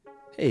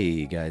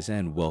Hey guys,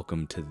 and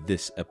welcome to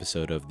this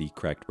episode of the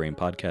Cracked Brain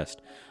Podcast.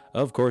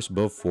 Of course,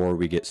 before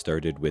we get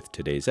started with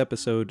today's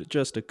episode,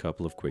 just a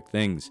couple of quick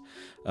things.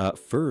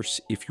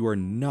 First, if you are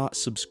not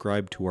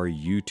subscribed to our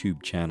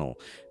YouTube channel,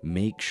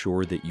 make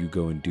sure that you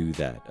go and do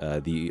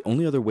that. The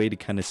only other way to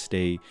kind of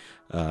stay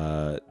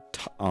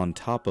on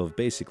top of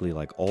basically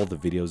like all the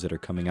videos that are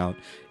coming out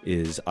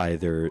is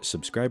either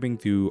subscribing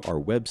through our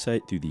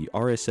website through the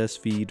RSS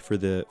feed for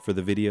the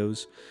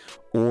videos,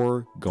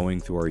 or going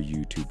through our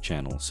YouTube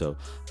channel. So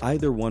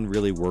either one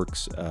really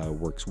works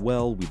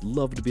well. We'd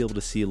love to be able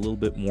to see a little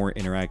bit more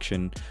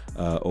interaction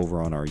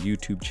over on our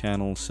YouTube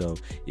channel. So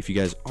if you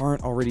guys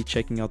aren't already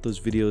checking out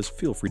those videos,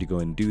 feel free to go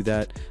and do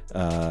that.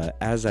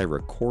 As I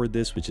record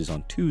this, which is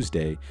on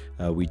Tuesday,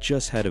 we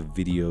just had a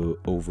video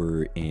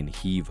over in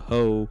Heave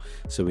Ho.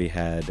 So we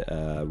had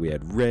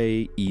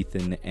Ray,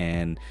 Ethan,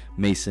 and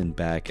Mason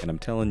back, and I'm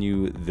telling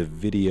you, the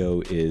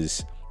video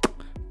is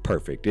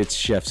perfect. It's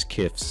Chef's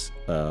Kiff's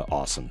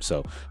awesome.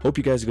 So hope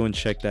you guys go and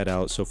check that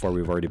out. So far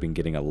we've already been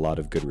getting a lot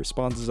of good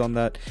responses on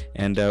that,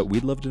 and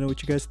we'd love to know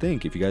what you guys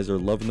think. If you guys are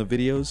loving the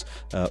videos,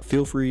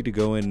 feel free to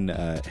go and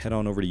head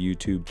on over to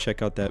YouTube,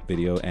 check out that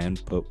video,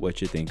 and put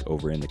what you think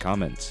over in the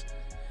comments.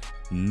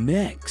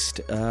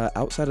 Next,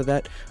 outside of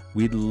that,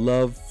 we'd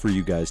love for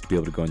you guys to be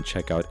able to go and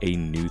check out a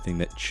new thing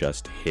that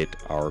just hit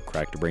our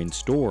Cracked Brain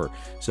store.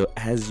 So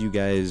as you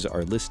guys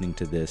are listening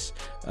to this,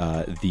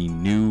 the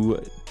new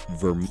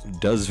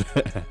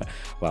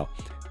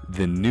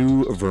the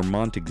new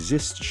Vermont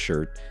Exists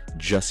shirt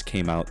just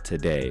came out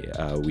today.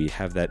 We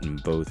have that in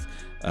both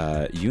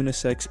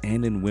unisex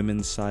and in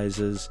women's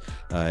sizes,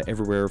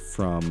 everywhere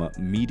from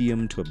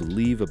medium to I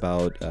believe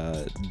about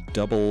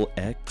double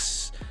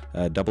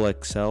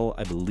XL,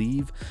 I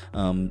believe.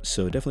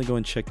 So definitely go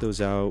and check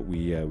those out.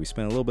 We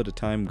spent a little bit of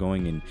time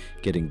going and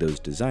getting those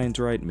designs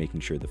right, making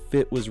sure the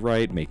fit was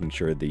right, making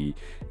sure the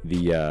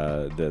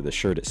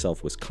shirt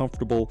itself was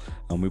comfortable.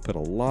 We put a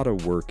lot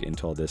of work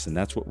into all this, and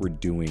that's what we're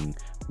doing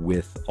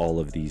with all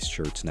of these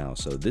shirts now.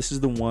 So this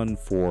is the one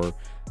for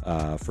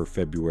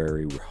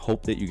February. We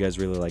hope that you guys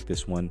really like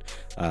this one.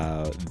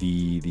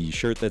 The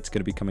shirt that's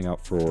going to be coming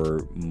out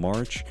for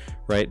March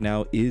right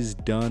now is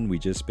done. We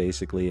just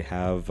basically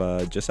have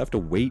to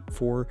wait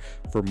for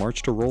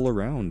March to roll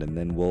around, and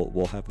then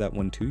we'll have that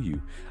one to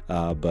you.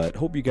 But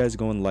hope you guys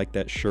go and like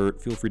that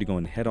shirt. Feel free to go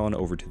and head on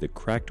over to the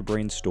Cracked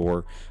Brain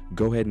store.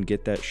 Go ahead and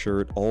get that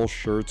shirt. All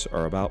shirts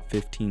are about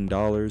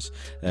 $15.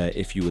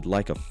 If you would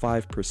like a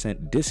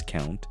 5%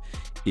 discount,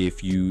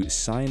 if you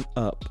sign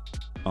up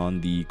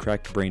on the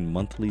Cracked Brain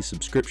monthly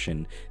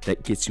subscription,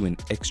 that gets you an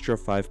extra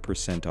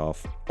 5%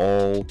 off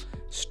all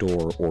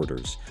store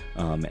orders.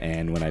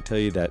 And when I tell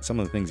you that some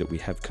of the things that we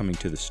have coming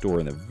to the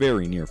store in the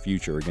very near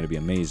future are going to be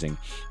amazing,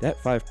 that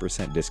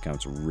 5%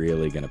 discount's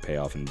really going to pay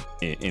off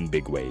in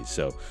big ways.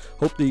 So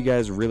hope that you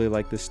guys really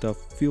like this stuff.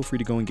 Feel free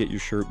to go and get your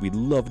shirt. We'd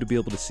love to be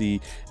able to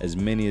see as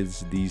many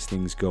as these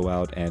things go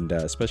out, and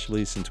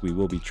especially since we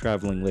will be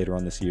traveling later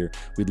on this year,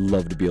 we'd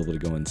love to be able to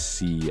go and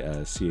see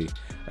a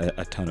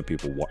ton of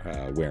people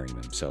wearing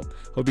them. So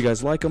hope you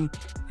guys like them,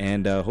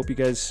 and hope you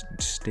guys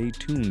stay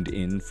tuned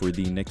in for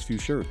the next few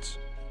shirts.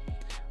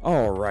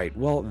 All right,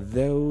 well,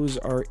 those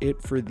are it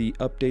for the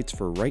updates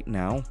for right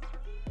now,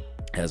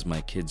 as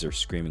my kids are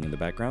screaming in the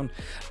background.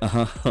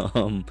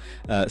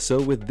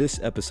 So with this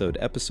episode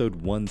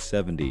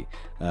 170,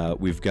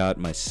 we've got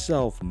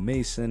myself,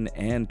 Mason,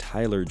 and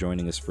Tyler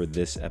joining us for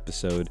this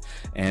episode.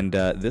 And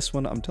this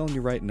one, I'm telling you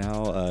right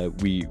now,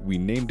 we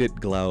named it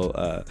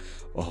Glaucomole.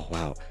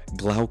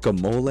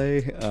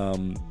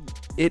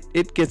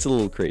 It gets a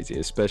little crazy,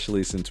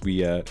 especially since we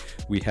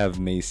have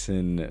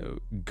Mason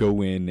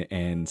go in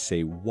and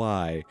say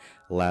why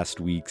last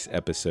week's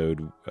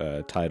episode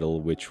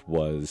title, which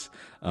was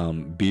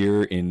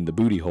beer in the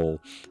booty hole.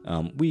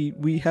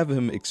 We have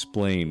him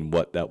explain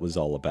what that was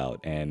all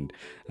about, and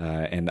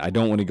I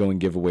don't want to go and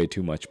give away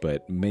too much,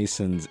 but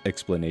Mason's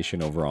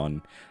explanation over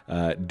on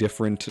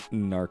different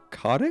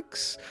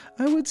narcotics,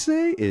 I would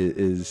say,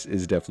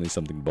 is definitely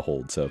something to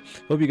behold. So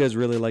hope you guys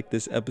really like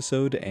this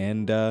episode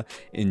and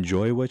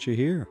enjoy what you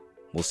hear.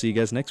 We'll see you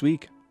guys next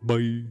week.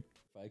 Bye.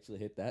 I actually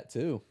hit that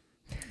too.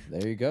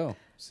 There you go.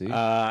 See?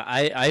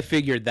 I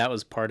figured that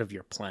was part of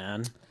your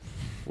plan,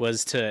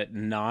 was to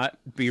not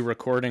be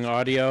recording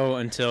audio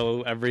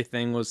until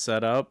everything was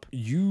set up.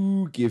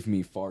 You give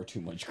me far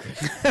too much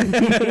credit.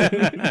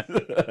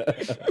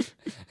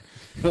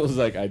 I was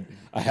like, I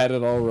had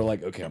it all. We're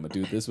like, okay, I'm gonna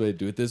do it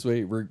this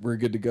way. We're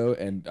good to go.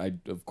 And I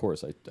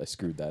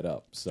screwed that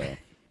up. So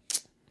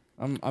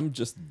I'm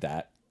just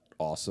that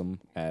awesome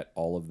at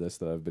all of this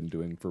that I've been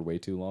doing for way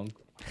too long.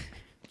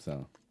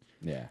 So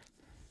yeah,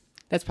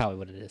 that's probably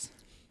what it is.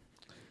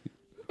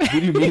 What do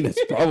you mean? It's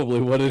probably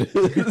what it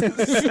is.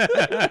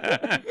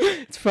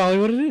 It's probably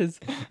what it is.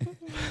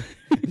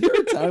 There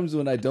are times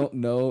when I don't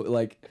know,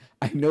 like,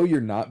 I know you're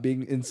not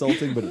being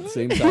insulting, but at the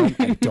same time,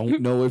 I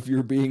don't know if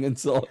you're being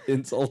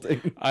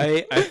insulting.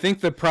 I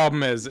think the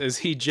problem is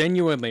he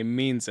genuinely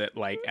means it,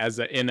 like,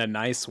 in a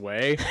nice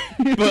way,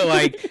 but,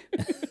 like,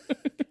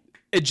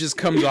 it just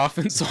comes off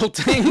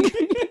insulting.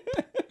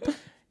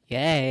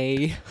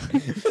 Yay.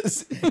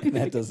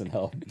 That doesn't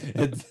help.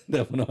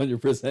 That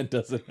 100%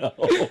 doesn't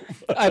help.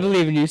 I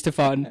believe in you,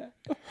 Stefan.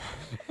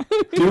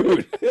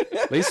 Dude.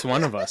 At least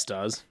one of us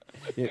does.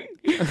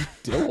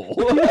 Still.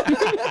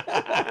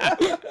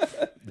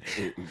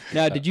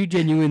 Now, did you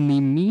genuinely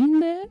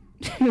mean that?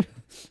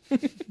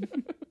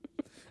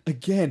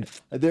 Again,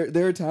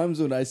 there are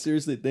times when I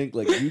seriously think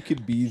like you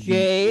could be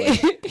Yay.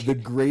 the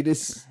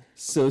greatest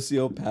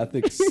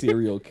sociopathic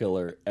serial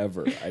killer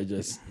ever. I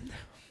just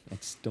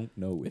don't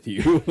know with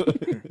you.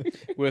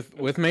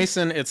 With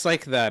Mason, it's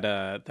like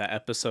that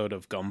episode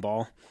of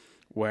Gumball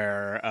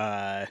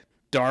where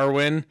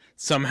Darwin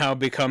somehow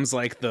becomes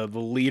like the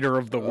leader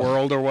of the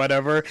world or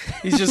whatever.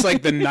 He's just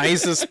like the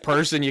nicest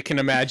person you can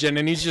imagine,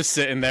 and he's just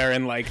sitting there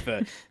in like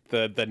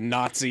the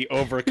Nazi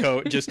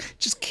overcoat,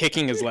 just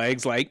kicking his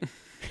legs like.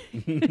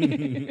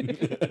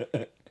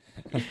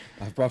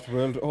 I've brought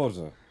world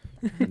order.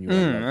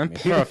 I'm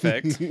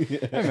perfect.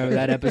 I remember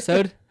that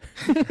episode.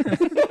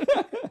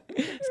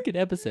 It's a good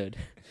episode.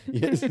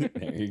 Yes,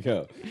 there you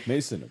go.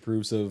 Mason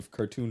approves of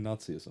cartoon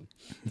Nazism.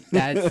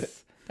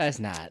 That's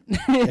not.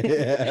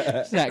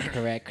 It's not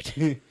correct.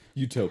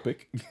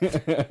 Utopic.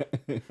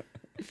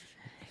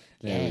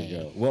 There we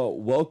go. Well,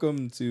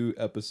 welcome to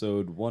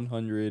episode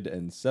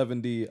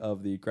 170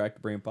 of the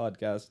Cracked Brain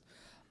Podcast.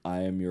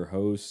 I am your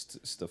host,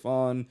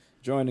 Stefan.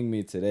 Joining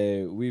me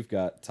today, we've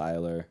got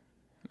Tyler.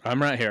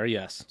 I'm right here,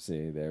 yes.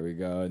 See, there we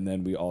go. And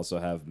then we also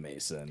have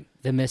Mason.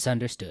 The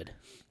Misunderstood.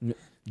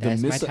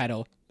 That's my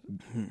title.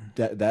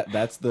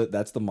 That's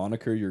the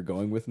moniker you're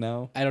going with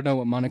now? I don't know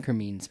what moniker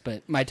means,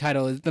 but my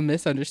title is The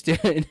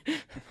Misunderstood.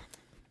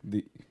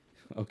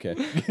 Okay.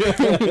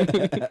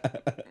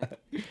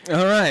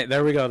 All right,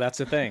 there we go. That's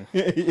the thing.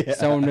 Yeah.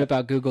 Someone rip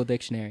out Google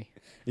Dictionary.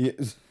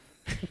 Yes.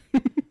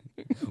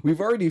 We've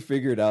already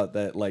figured out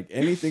that like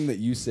anything that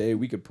you say,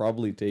 we could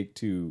probably take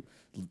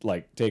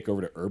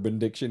over to Urban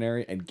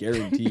Dictionary, and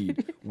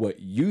guaranteed what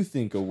you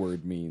think a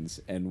word means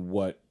and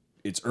what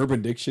its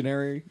Urban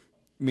Dictionary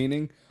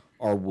meaning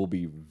will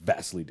be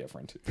vastly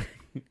different.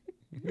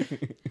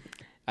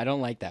 I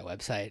don't like that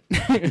website.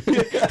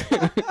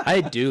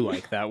 I do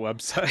like that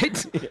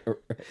website.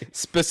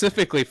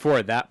 Specifically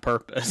for that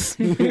purpose.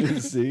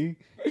 See?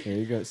 There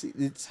you go. See,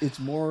 it's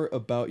more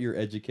about your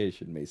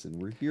education, Mason.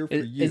 We're here for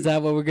you. Is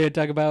that what we're going to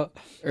talk about?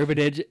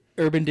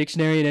 Urban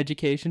Dictionary and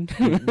education?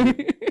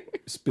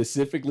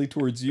 Specifically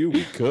towards you,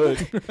 we could.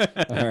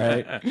 All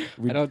right.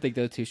 I don't think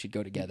those two should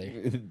go together.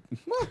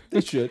 Well,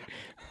 they should.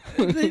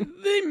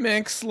 they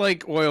mix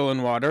like oil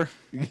and water.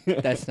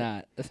 That's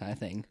not a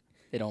thing.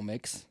 They don't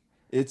mix.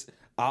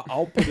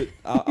 I'll put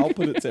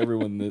it to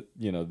everyone that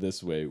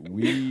this way.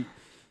 We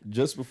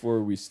just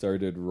before we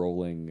started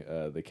rolling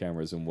the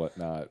cameras and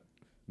whatnot,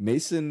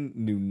 Mason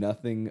knew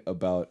nothing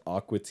about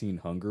Aqua Teen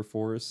Hunger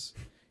Force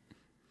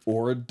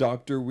or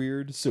Dr.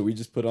 Weird, so we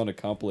just put on a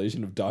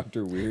compilation of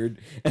Dr. Weird,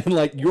 and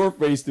like your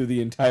face through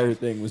the entire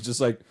thing was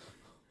just like,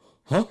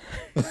 huh?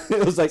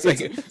 It was like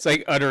it's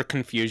like utter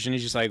confusion.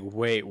 He's just like,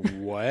 wait,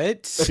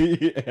 what?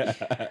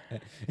 Yeah.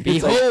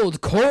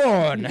 Behold,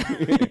 corn.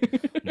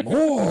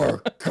 More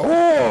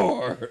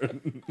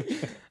corn.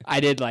 I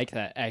did like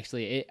that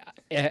actually.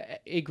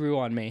 It grew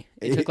on me.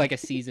 It took like a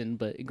season,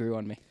 but it grew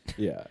on me.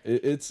 Yeah,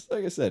 it's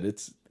like I said,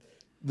 it's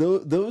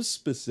those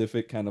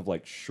specific kind of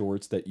like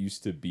shorts that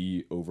used to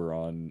be over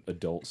on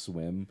Adult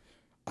Swim.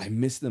 I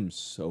miss them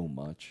so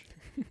much.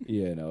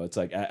 It's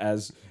like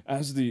as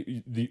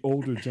the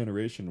older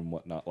generation and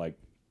whatnot. Like,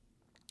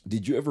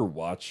 did you ever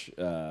watch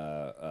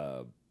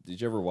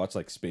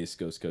like Space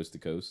Ghost Coast to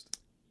Coast?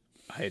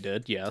 I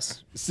did,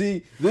 yes.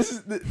 See, this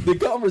is the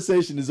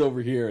conversation is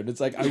over here, and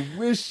it's like I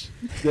wish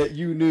that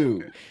you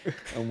knew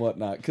and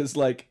whatnot, because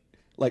like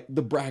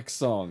the Brax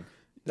song,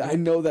 I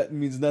know that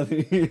means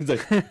nothing. It's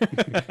like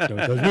don't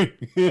touch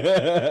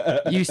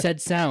me. You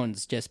said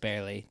sounds just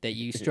barely that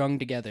you strung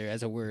together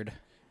as a word.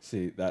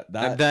 See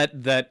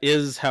that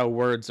is how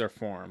words are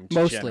formed.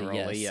 Mostly,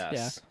 generally,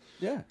 yes.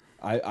 Yeah.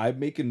 I'm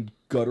making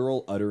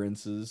guttural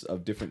utterances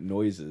of different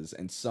noises,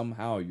 and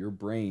somehow your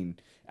brain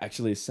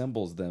actually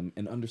assembles them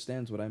and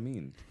understands what I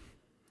mean.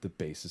 The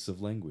basis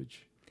of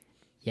language.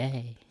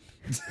 Yay.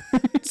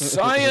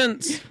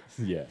 Science!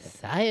 Yeah.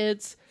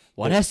 Science.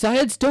 What has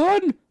science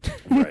done?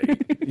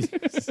 Right.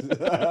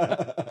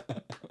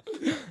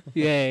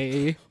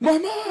 Yay. My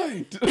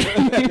mind!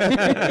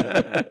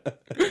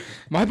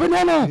 My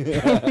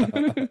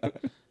banana!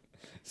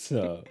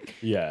 So,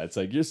 yeah, it's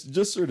like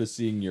just sort of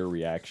seeing your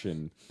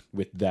reaction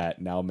with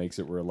that now makes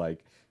it where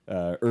like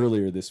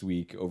earlier this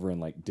week over in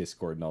like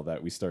Discord and all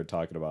that, we started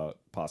talking about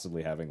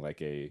possibly having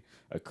like a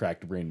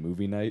Cracked Brain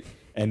movie night,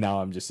 and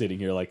now I'm just sitting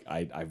here like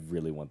I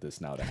really want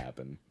this now to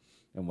happen.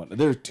 And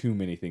there are too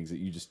many things that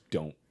you just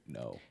don't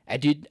know. I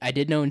did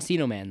know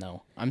Encino Man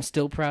though. I'm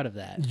still proud of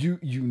that. You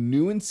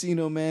knew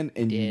Encino Man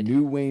and you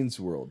knew Wayne's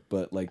World,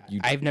 but like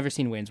I've never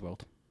seen Wayne's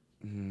World.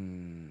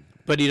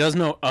 But he does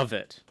know of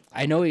it.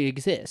 I know it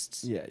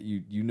exists. Yeah,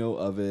 you know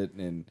of it,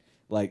 and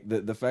like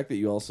the fact that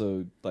you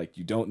also like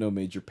you don't know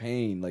Major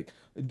Payne, like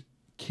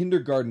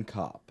Kindergarten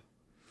Cop.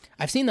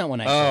 I've seen that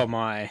one. Oh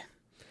my!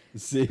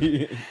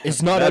 See,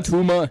 It's not a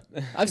tumor.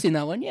 I've seen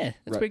that one. Yeah,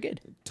 that's Right. pretty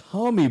good.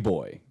 Tommy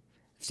Boy.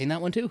 I've seen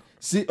that one too.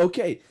 See,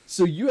 okay,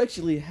 so you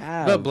actually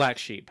have. But Black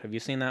Sheep, have you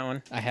seen that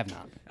one? I have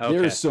not. Okay.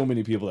 There are so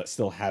many people that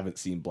still haven't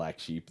seen Black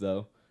Sheep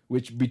though.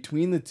 Which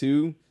between the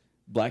two,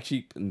 Black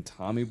Sheep and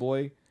Tommy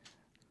Boy,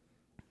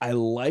 I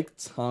like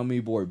Tommy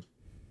Boy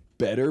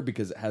better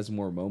because it has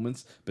more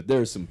moments. But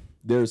there are some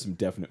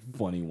definite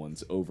funny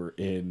ones over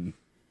in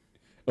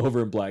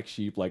Black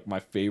Sheep. Like my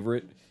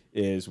favorite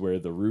is where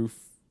the roof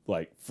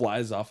like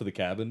flies off of the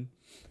cabin,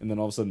 and then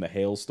all of a sudden the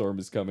hailstorm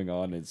is coming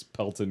on, and it's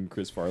pelting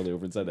Chris Farley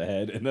over inside the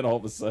head, and then all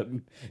of a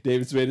sudden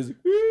David Spade is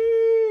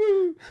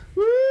woo,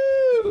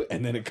 woo,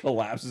 and then it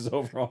collapses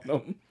over on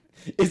him.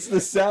 It's the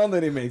sound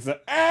that he makes.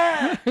 Like,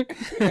 ah!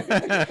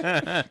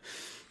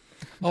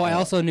 Oh, I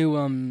also knew.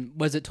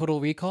 Was it Total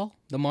Recall,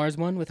 the Mars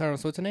one with Arnold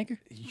Schwarzenegger?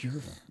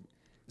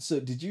 So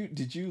did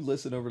you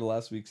listen over to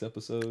last week's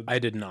episode? I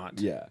did not.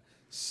 Yeah.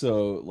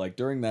 So like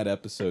during that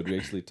episode, we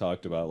actually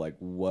talked about like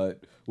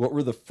what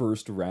were the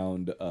first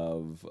round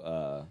of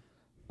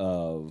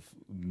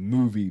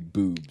movie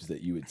boobs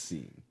that you had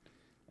seen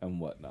and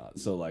whatnot.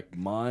 So like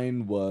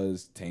mine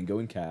was Tango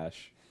and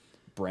Cash.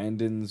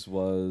 Brandon's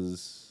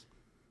was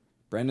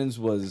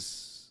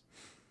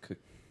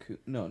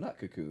no, not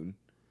Cocoon.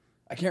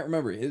 I can't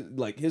remember.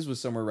 His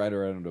was somewhere right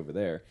around over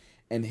there,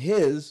 and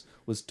his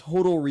was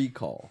Total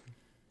Recall.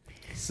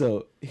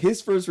 So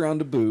his first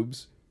round of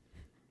boobs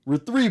were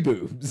 3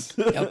 boobs.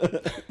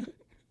 Yep.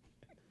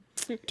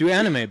 Do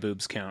anime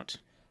boobs count?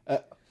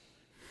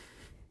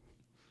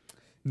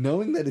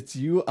 Knowing that it's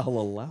you, I'll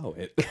allow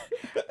it.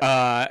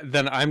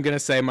 Then I'm gonna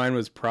say mine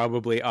was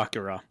probably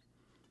Akira.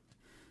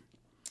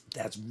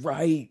 That's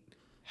right.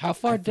 How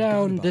far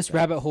down this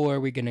rabbit hole are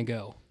we gonna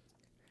go?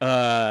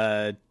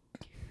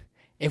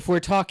 If we're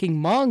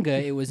talking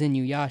manga, it was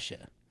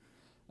Inuyasha.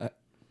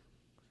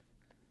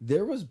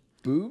 There was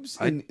boobs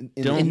in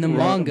In the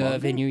manga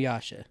of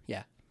Inuyasha,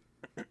 yeah.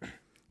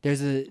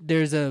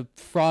 There's a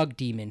frog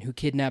demon who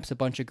kidnaps a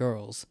bunch of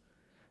girls,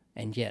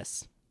 and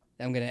yes,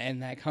 I'm gonna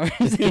end that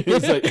conversation.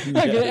 Like, I'm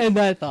gonna end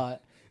that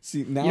thought.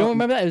 See now, You don't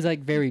remember that? It was like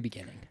very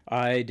beginning.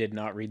 I did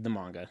not read the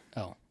manga.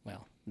 Oh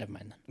well, never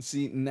mind then.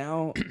 See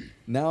now,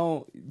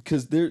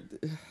 because there.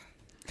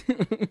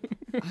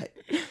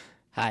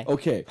 Hi.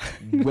 Okay,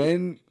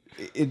 when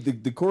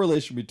the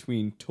correlation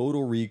between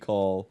Total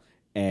Recall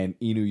and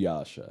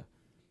Inuyasha,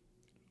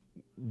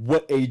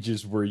 what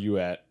ages were you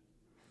at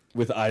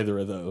with either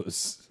of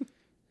those?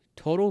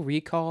 Total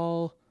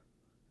Recall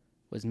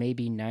was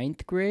maybe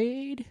 9th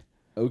grade,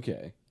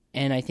 Okay.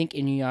 and I think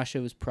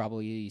Inuyasha was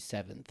probably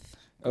 7th.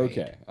 grade.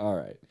 Okay. All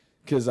right.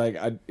 Because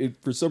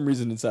for some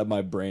reason inside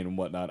my brain and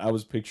whatnot, I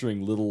was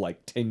picturing little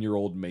like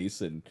 10-year-old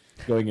Mason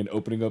going and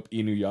opening up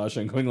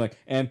Inuyasha and going like,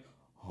 and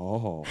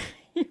oh,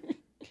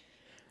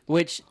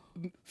 Which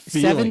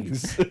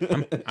feelings.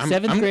 seventh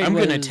grade I'm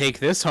was, gonna take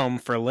this home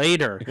for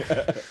later.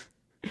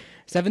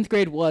 7th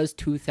grade was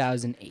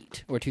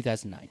 2008 or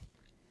 2009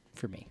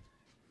 for me.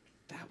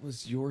 That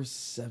was your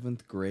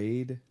 7th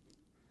grade.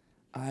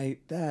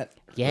 That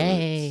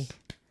Yay.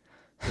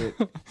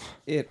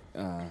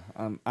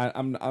 I'm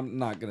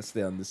not gonna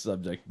stay on this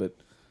subject, but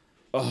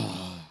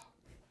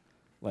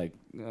anyway.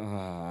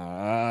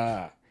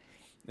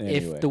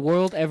 If the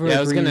world ever Yeah, I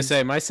was gonna agrees-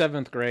 say my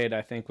 7th grade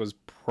I think was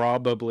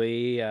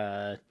probably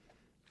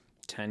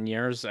 10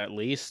 years at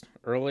least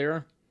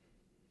earlier.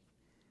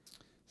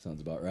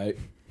 Sounds about right.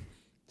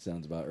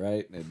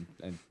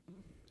 And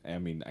I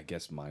mean, I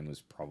guess mine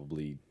was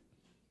probably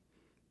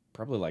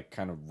like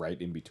kind of right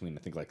in between.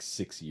 I think like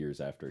 6 years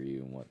after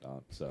you and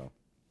whatnot. So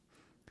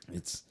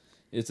it's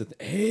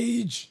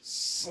age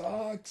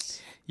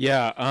sucks.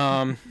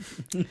 Yeah.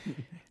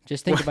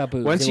 just think about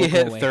boobs. Once They you will go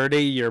hit away.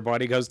 30, your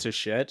body goes to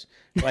shit.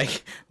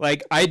 Like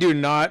I do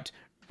not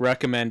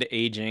recommend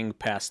aging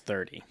past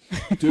 30.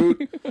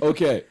 Dude,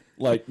 okay,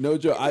 like no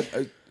joke.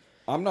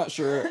 I'm not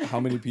sure how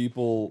many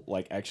people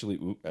like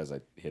actually as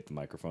I hit the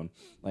microphone,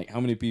 like how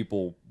many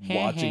people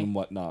watching and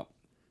whatnot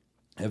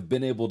have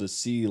been able to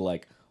see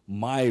like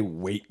my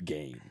weight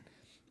gain.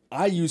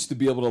 I used to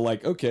be able to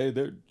like, okay,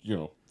 they're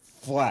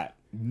flat,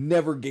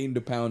 never gained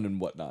a pound and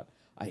whatnot.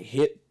 I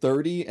hit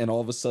 30 and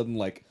all of a sudden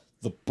like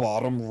the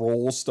bottom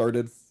roll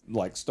started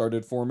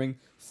forming.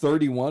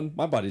 31,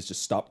 my body's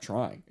just stopped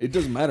trying. It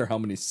doesn't matter how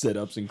many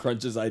sit-ups and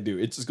crunches I do.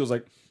 It just goes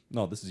like,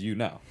 no, this is you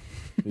now.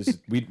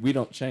 We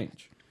don't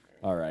change.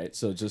 All right,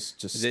 so just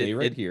stay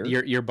right here.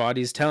 Your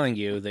body's telling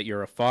you that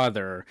you're a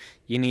father.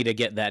 You need to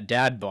get that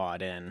dad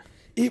bod in.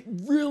 It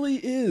really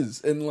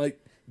is, and like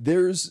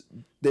there's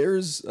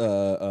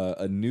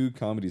a new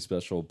comedy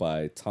special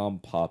by Tom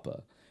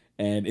Papa,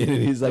 and it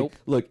is like,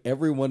 look,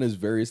 everyone has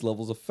various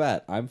levels of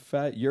fat. I'm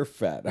fat, you're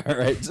fat. All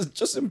right,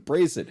 just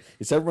embrace it.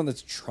 It's everyone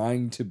that's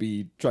trying to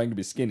be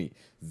skinny.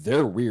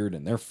 They're weird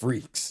and they're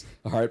freaks.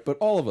 All right, but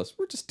all of us,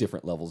 we're just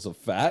different levels of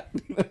fat.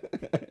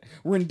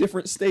 We're in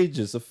different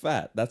stages of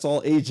fat. That's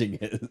all aging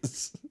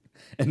is.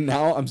 And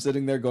now I'm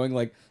sitting there going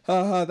like,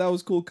 haha, that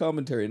was cool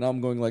commentary. And now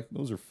I'm going like,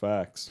 those are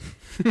facts.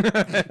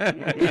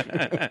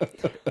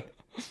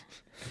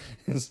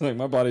 It's like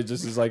my body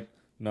just is like,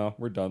 no,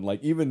 we're done.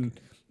 Like even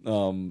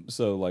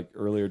so like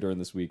earlier during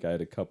this week, I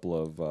had a couple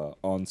of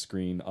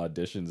on-screen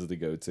auditions to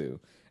go to,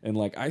 and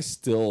like I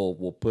still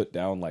will put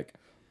down like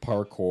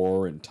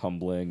parkour and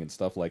tumbling and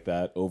stuff like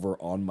that over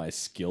on my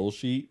skill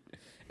sheet.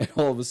 And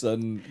all of a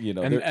sudden, you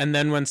know, and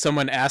then when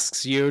someone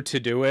asks you to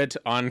do it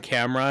on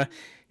camera,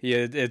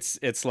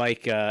 it's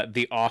like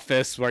The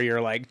Office, where you're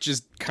like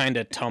just kind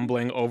of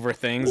tumbling over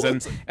things,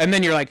 and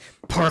then you're like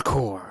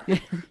parkour.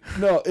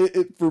 No,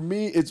 it for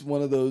me, it's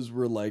one of those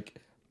where like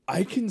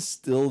I can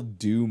still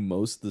do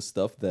most of the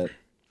stuff that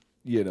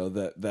you know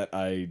that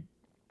I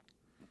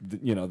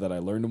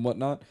learned and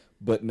whatnot.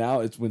 But now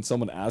it's when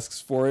someone asks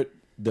for it,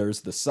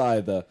 there's the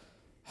sigh,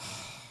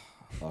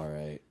 all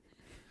right.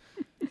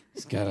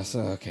 Gotta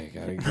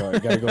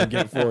go and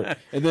get for it.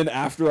 And then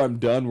after I'm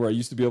done, where I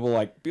used to be able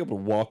to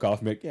walk off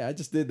and be like, yeah, I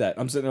just did that.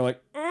 I'm sitting there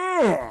like,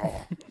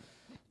 oh,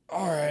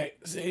 all right,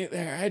 see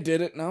there, I did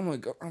it. Now I'm gonna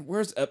go.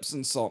 Where's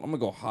Epsom salt? I'm gonna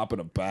go hop in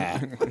a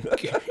bath.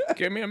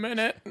 Give me a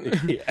minute.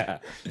 Yeah.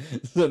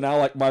 So now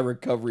like my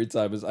recovery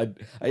time is I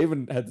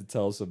even had to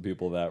tell some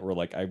people that were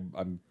like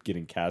I'm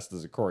getting cast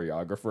as a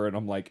choreographer, and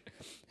I'm like,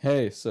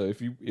 hey, so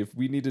if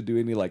we need to do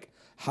any like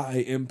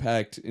high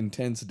impact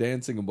intense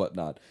dancing and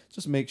whatnot,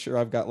 just make sure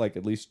I've got like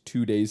at least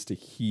 2 days to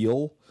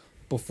heal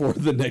before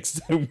the next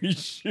time we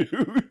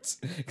shoot,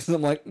 because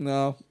I'm like,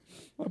 no,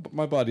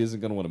 my body isn't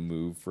gonna want to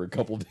move for a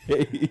couple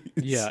days.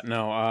 Yeah,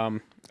 no,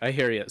 I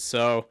hear you.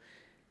 So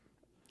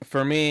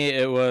for me,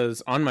 it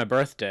was on my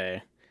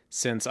birthday,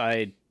 since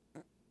I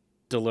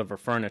deliver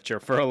furniture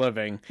for a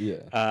living.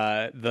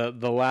 Yeah.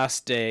 The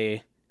last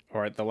day,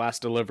 or the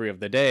last delivery of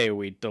the day,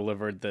 we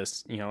delivered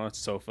this,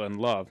 sofa and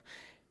love.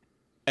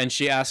 And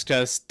she asked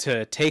us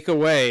to take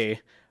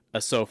away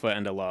a sofa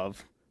and a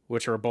love,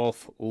 which are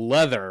both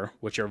leather,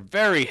 which are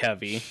very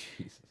heavy.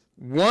 Jesus.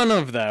 One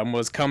of them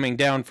was coming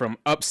down from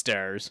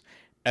upstairs,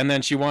 and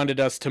then she wanted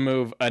us to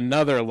move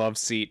another love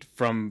seat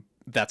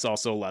that's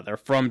also leather,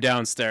 from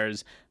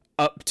downstairs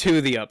up to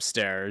the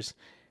upstairs.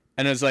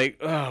 And it was like,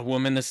 oh,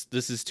 woman, this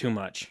is too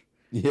much.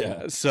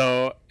 Yeah.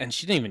 So, and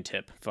she didn't even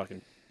tip,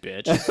 fucking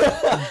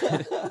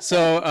bitch.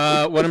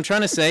 So, what I'm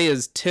trying to say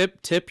is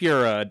tip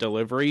your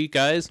delivery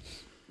guys.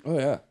 Oh,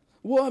 yeah.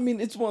 Well, I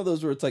mean, it's one of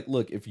those where it's like,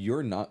 look, if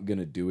you're not going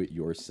to do it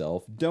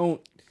yourself,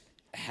 don't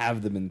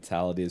have the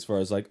mentality as far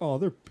as like, oh,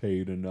 they're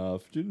paid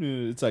enough.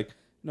 It's like,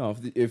 no,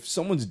 if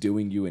someone's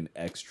doing you an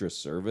extra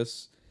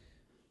service,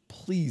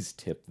 please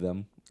tip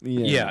them.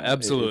 Yeah,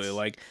 absolutely.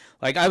 Like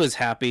I was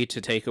happy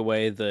to take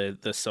away the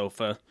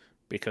sofa,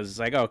 because it's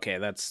like, okay,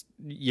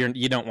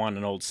 you don't want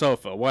an old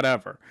sofa,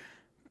 whatever.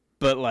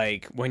 But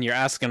like when you're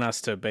asking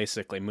us to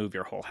basically move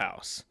your whole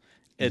house,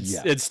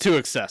 it's too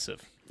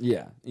excessive.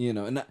 Yeah,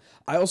 and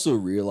I also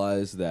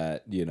realize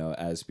that,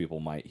 as people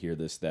might hear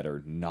this that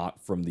are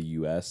not from the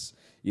U.S.,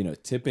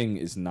 tipping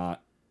is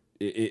not,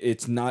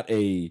 it's not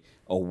a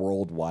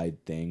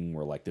worldwide thing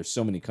where, like, there's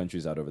so many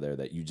countries out over there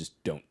that you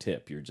just don't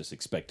tip. You're just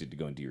expected to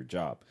go and do your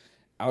job.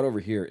 Out over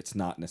here, it's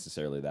not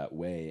necessarily that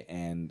way,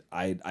 and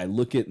I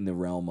look at it in the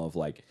realm of,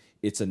 like,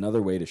 it's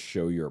another way to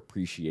show your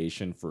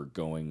appreciation for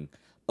going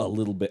a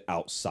little bit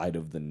outside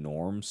of the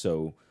norm.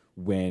 So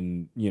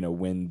when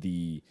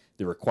the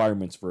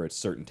requirements for a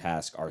certain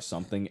task are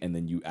something, and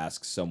then you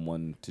ask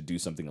someone to do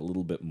something a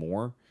little bit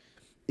more,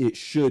 it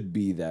should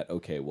be that,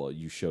 okay, well,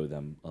 you show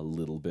them a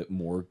little bit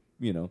more,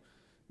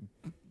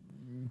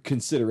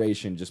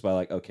 consideration, just by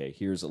like, okay,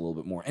 here's a little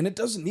bit more. And it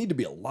doesn't need to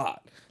be a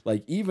lot.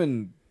 Like,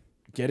 even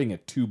getting a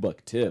 $2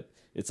 tip,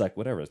 it's like,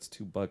 whatever, it's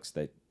 $2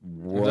 that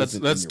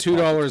wasn't that's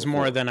 $2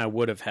 more than I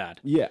would have had.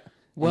 Yeah.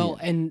 Well,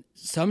 and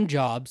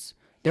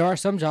there are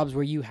some jobs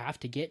where you have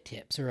to get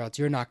tips, or else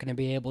you're not going to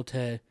be able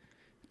to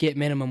get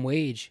minimum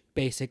wage,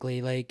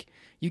 basically. Like,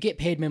 you get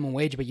paid minimum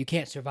wage, but you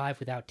can't survive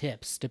without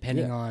tips,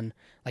 depending on,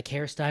 like,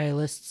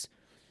 hairstylists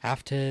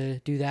have to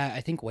do that.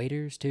 I think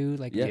waiters, too.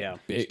 Like, Yeah.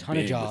 there's a ton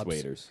of jobs.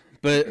 Waiters.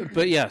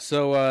 But yeah,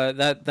 so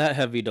that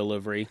heavy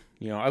delivery,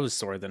 I was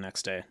sore the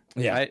next day.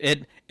 Yeah.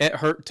 It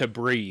hurt to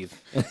breathe.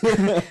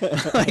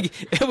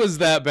 Like, it was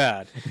that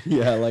bad.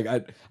 Yeah, like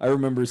I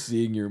remember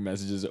seeing your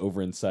messages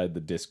over inside the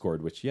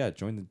Discord, which,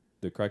 join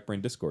the Crack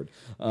Brain Discord.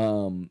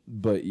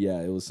 But yeah,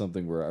 it was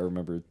something where I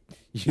remember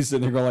you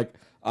sitting there going like,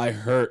 I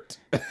hurt.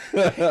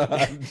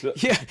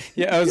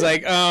 Yeah, I was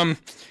like,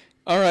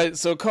 all right,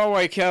 so Call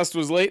White Cast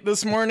was late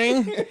this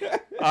morning.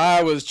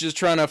 I was just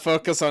trying to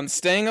focus on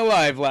staying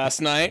alive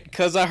last night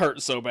because I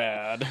hurt so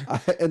bad.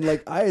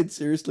 I had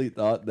seriously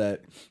thought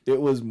that it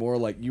was more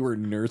like you were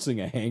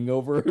nursing a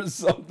hangover or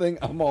something.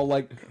 I'm all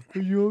like, are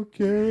you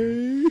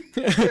okay?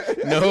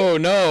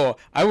 No,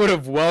 I would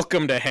have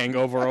welcomed a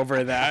hangover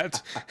over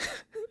that.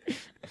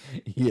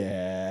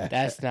 Yeah.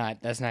 That's not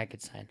a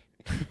good sign.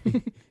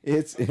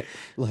 It's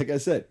like I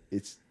said,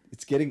 it's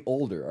getting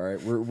older, all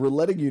right? We're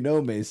letting you know,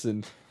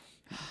 Mason.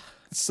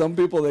 Some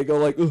people, they go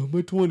like, oh,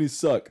 my 20s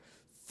suck.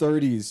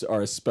 30s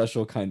are a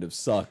special kind of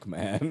suck,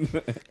 man.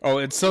 Oh,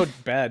 it's so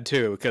bad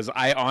too, because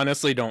I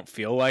honestly don't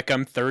feel like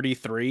I'm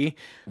 33.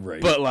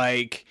 Right. But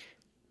like,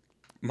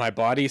 my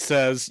body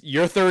says,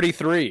 you're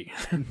 33.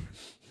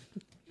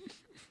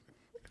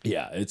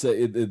 Yeah,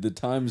 the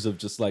times of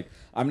just like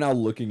I'm now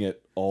looking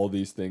at all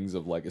these things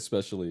of like,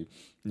 especially,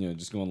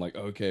 just going like,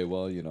 okay,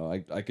 well,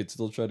 I could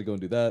still try to go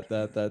and do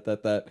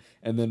that,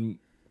 and then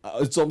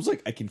it's almost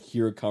like I can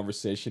hear a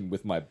conversation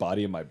with my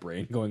body and my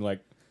brain going like,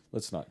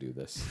 let's not do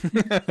this.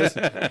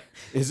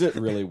 Is it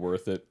really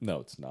worth it? No,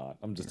 it's not.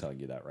 I'm just telling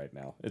you that right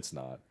now. It's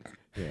not.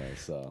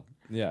 So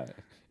yeah,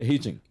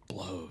 aging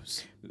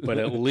blows. But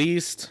at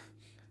least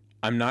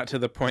I'm not to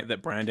the point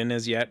that Brandon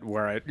is yet,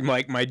 where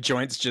my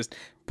joints just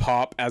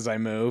pop as I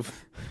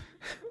move.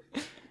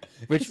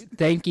 Which,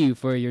 thank you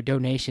for your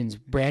donations.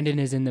 Brandon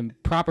is in the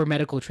proper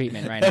medical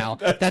treatment right now.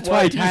 That's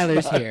why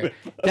Tyler's here.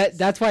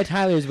 That's why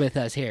Tyler's with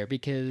us here,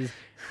 because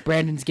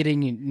Brandon's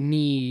getting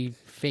knee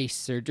face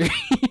surgery.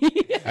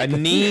 A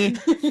knee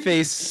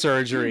face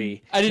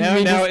surgery. I didn't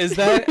mean now to-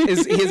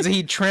 is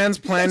he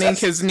transplanting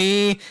his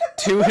knee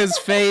to his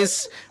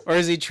face, or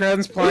is he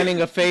transplanting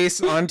a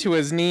face onto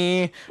his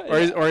knee,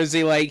 or is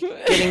he like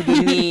getting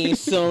the knee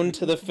sewn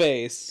to the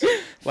face?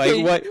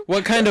 Like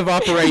what kind of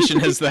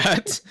operation is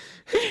that?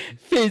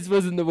 Face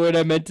wasn't the word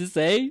I meant to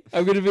say.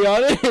 I'm gonna be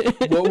honest.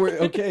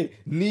 Okay,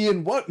 knee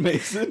and what,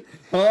 Mason?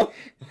 Huh?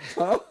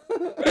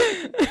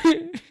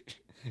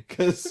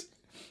 Because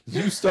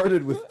you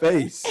started with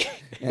face,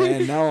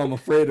 and now I'm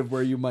afraid of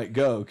where you might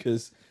go.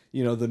 Because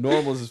the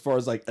normals as far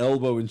as like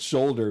elbow and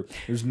shoulder,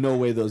 there's no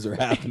way those are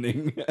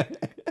happening.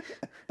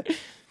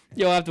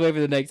 You'll have to wait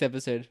for the next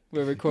episode.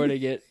 We're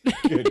recording it.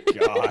 Good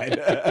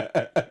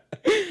God.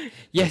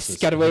 Yes,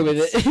 got away with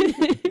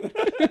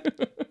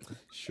it.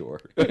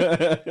 Sure.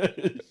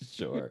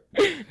 Sure.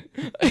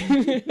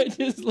 I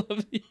just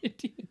love the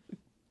idea.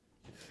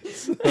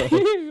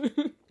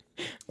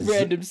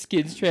 Random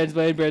skins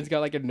transplanted. Brand's got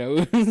like a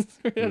nose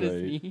right on his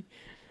knee.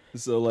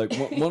 So like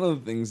one of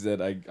the things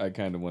that I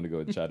kind of want to go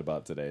and chat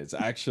about today is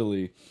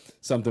actually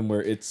something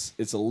where it's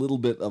a little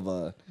bit of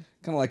a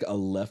kind of like a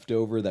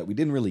leftover that we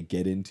didn't really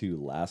get into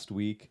last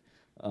week,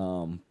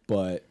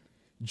 but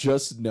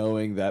just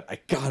knowing that I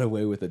got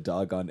away with a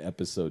doggone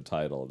episode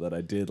title that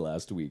I did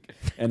last week,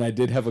 and I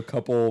did have a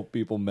couple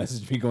people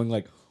message me going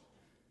like,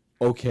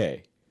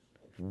 okay,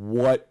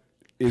 what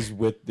is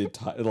with the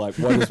title? Like,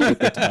 what is with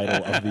the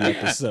title of the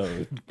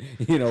episode?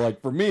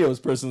 Like for me, it was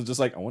personally just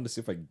like, I wanted to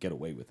see if I could get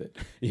away with it,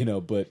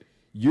 but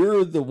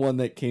you're the one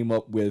that came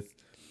up with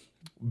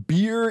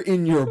beer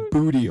in your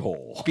booty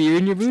hole. Beer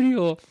in your booty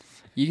hole.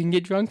 You can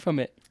get drunk from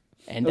it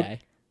and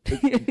die.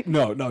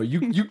 No,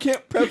 you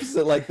can't preface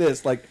it like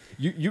this. Like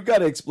you got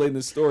to explain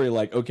the story.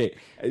 Like, okay,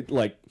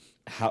 like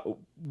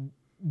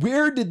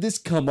where did this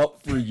come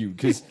up for you?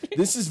 Because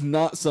this is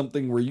not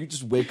something where you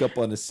just wake up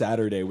on a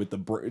Saturday with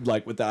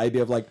with the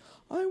idea of like,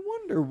 I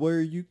wonder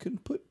where you can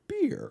put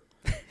beer.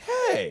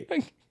 Hey,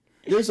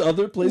 there's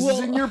other places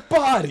in your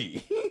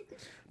body.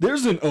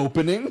 There's an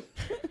opening.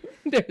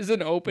 There's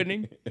an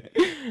opening.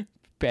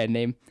 Bad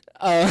name.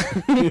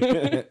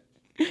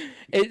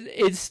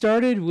 It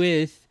started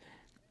with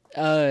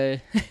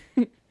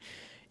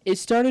it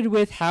started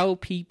with how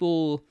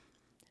people,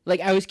 like,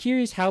 I was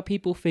curious how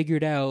people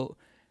figured out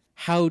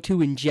how to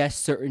ingest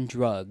certain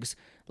drugs.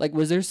 Like,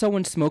 was there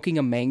someone smoking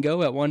a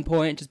mango at one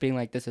point just being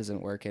like, this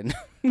isn't working?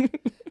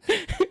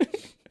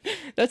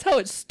 That's how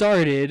it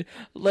started.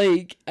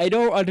 Like, I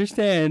don't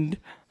understand.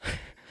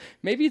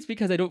 Maybe it's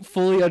because I don't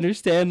fully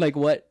understand like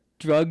what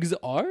drugs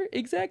are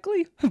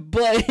exactly,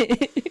 but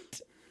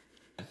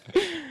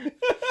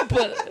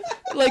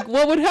like,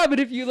 what would happen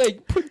if you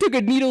like took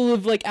a needle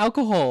of like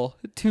alcohol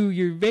to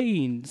your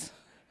veins?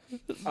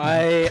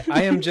 I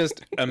am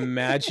just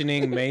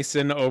imagining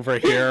Mason over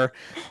here,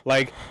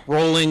 like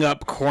rolling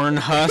up corn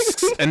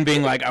husks and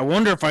being like, I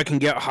wonder if I can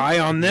get high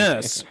on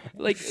this.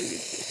 Like,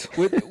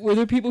 were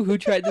there people who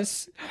tried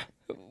this?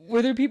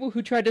 Were there people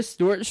who tried to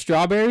snort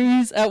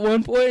strawberries at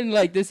one point and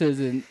like, this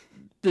isn't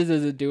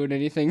doing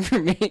anything for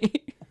me.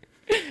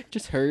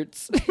 Just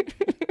hurts.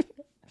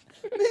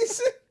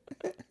 Mason,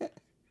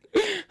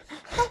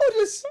 how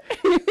does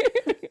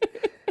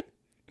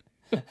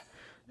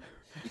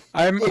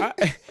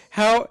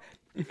how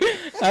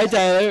Hi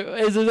Tyler,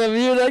 is there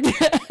something you'd like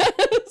to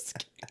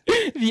ask?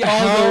 The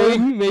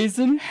all-knowing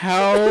Mason.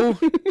 how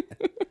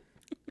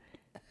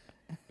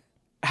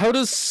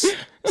does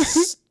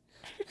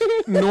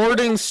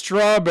snorting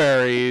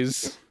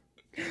strawberries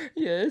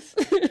Yes.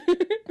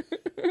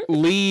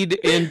 lead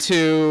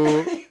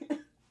into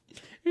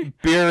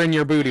beer in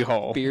your booty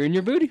hole? Beer in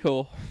your booty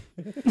hole.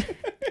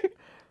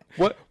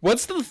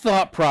 What's the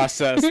thought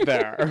process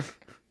there?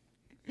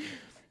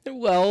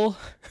 Well,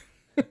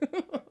 I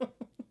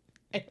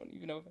don't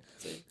even know if I can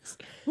say this.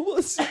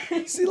 well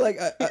see like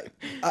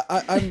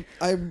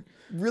I'm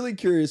really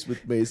curious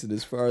with Mason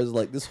as far as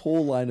like this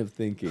whole line of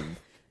thinking,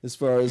 as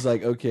far as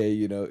like, okay,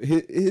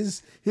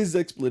 his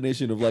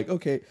explanation of like,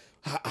 okay,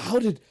 how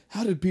did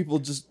people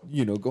just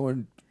go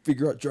and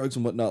figure out drugs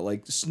and whatnot,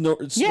 like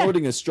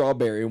snorting a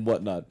strawberry and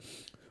whatnot.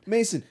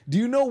 Mason, do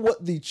you know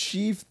what the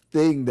chief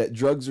thing that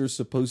drugs are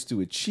supposed to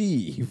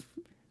achieve?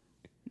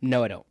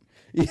 No, I don't.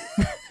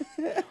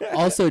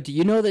 Also, do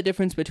you know the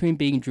difference between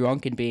being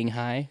drunk and being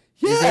high?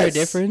 Yes! Is there a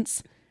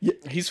difference?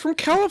 He's from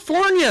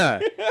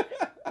California.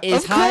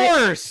 Is Of high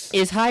course.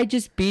 is high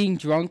just being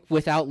drunk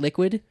without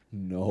liquid?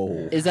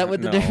 No. Is that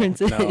what the difference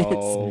is?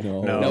 No.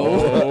 No.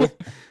 No.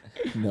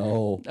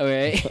 No.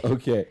 Okay.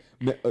 Okay.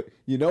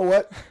 You know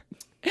what?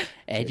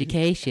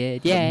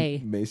 Education.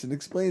 Yay. Mason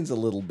explains a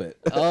little bit.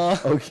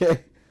 Oh.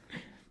 Okay.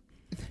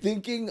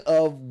 Thinking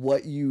of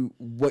what you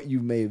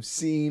may have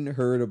seen,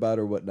 heard about,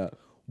 or whatnot,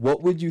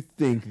 what would you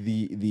think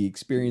the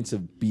experience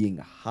of being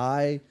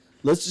high?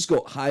 Let's just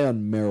go high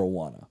on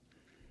marijuana.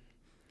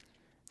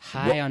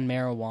 High on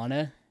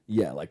marijuana?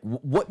 Yeah, like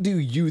what do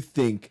you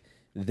think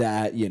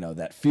that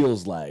that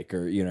feels like,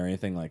 or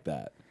anything like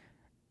that?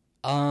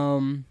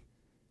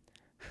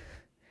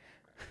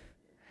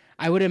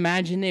 I would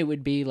imagine it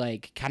would be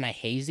like kind of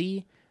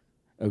hazy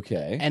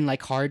Okay. and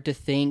like hard to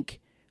think,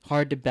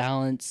 hard to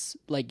balance,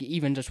 like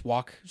even just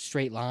walk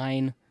straight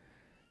line.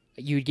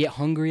 You'd get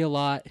hungry a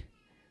lot.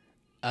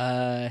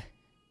 But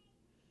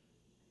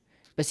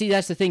see,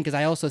 that's the thing, because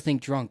I also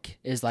think drunk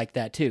is like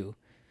that too.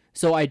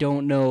 So I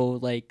don't know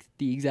like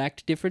the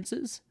exact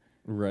differences,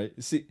 Right.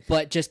 See,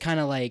 but just kind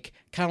of like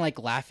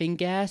laughing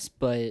gas,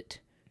 but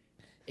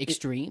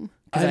extreme.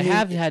 Because I I mean,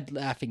 have had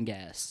laughing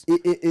gas.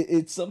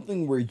 it's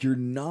something where you're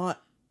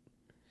not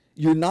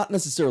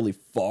necessarily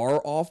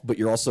far off, but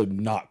you're also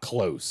not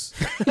close.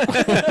 That's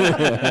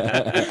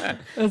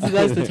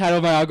the title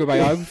of my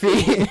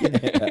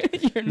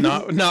autobiography. You're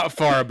Not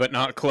far, but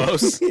not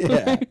close.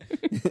 Yeah.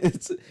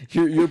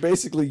 You're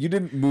basically, you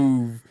didn't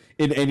move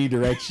in any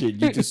direction.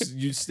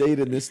 You stayed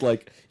in this,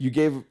 like, you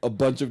gave a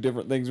bunch of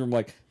different things from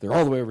like, they're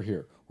all the way over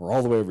here, or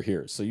all the way over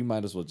here. So you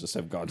might as well just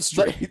have gone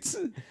straight.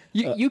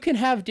 You can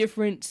have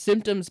different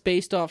symptoms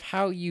based off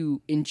how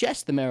you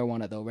ingest the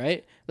marijuana, though,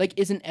 right? Like,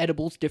 isn't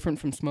edibles different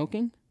from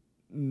smoking?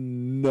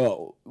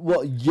 No.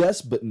 Well,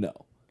 yes, but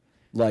no.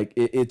 Like,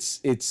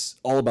 it's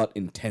all about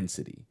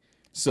intensity.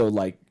 So,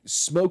 like,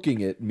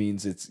 smoking it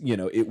means it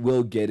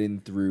will get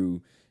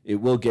into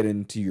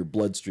your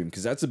bloodstream,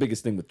 because that's the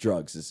biggest thing with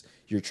drugs is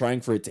you're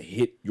trying for it to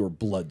hit your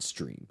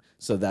bloodstream,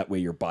 so that way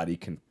your body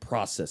can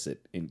process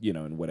it in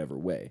whatever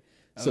way.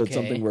 So it's Okay.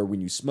 something where when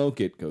you smoke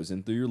it, goes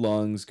in through your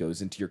lungs,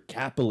 goes into your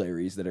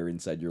capillaries that are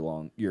inside your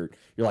lung, your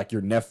like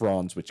your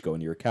nephrons, which go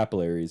into your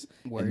capillaries,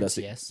 Words, and thus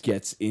yes. it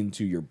gets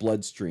into your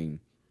bloodstream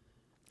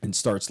and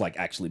starts like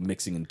actually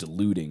mixing and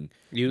diluting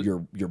your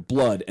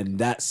blood, and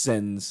that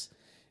sends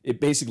it,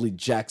 basically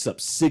jacks up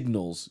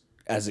signals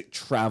as it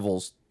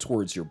travels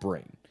towards your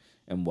brain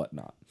and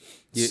whatnot.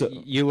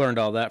 You learned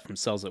all that from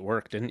Cells at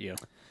Work, didn't you?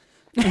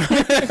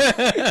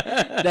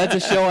 That's a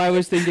show I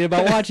was thinking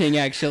about watching,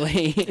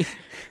 actually.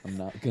 I'm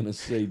not gonna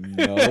say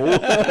no.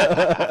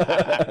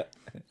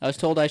 I was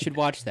told I should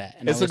watch that,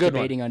 and It's I a was good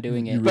one. debating on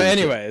doing it. But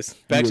anyways,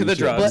 back to the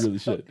drugs. You really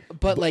should.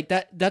 But like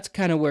that's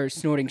kind of where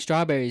snorting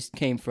strawberries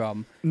came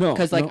from. No,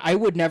 because like no. I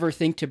would never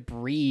think to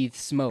breathe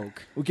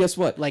smoke. Well, guess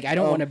what? Like I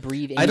don't want to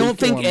breathe. I don't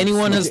think any form of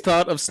anyone smoke. has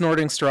thought of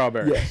snorting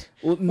strawberries. Yeah.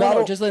 Well, No,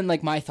 not just in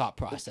like my thought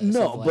process.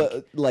 No, of, like,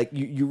 but like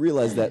you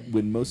realize that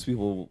when most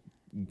people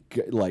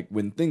like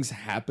when things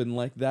happen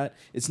like that,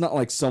 it's not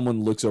like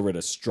someone looks over at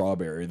a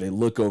strawberry. They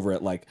look over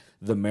at like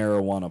the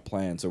marijuana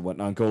plants or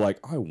whatnot and go like,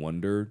 I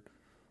wonder,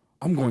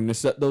 I'm going to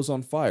set those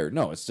on fire.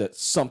 No, it's that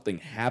something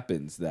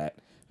happens that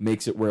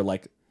makes it where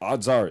like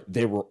odds are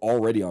they were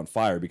already on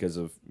fire because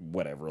of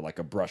whatever, like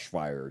a brush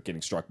fire or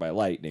getting struck by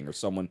lightning or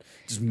someone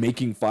just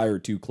making fire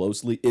too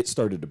closely. It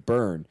started to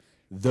burn.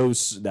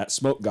 That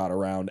smoke got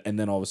around, and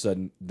then all of a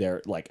sudden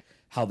they're like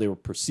how they were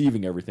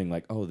perceiving everything,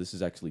 like, oh, this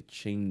is actually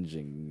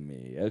changing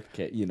me.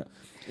 Okay,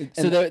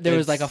 So there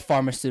was like a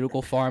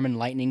pharmaceutical farm and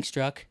lightning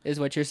struck, is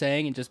what you're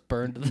saying, and just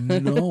burned.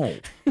 No,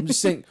 I'm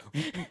just saying,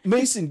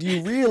 Mason, do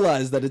you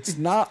realize that it's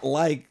not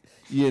like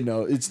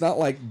it's not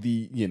like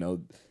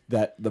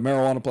that the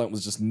marijuana plant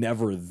was just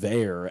never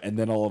there, and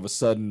then all of a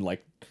sudden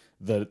like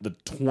the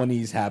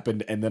 20s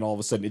happened, and then all of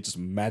a sudden it just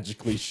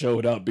magically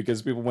showed up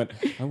because people went,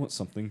 I want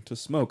something to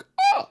smoke.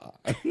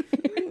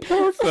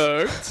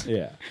 Perfect.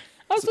 Yeah.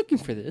 I was looking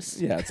for this.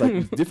 Yeah, it's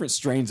like different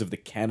strains of the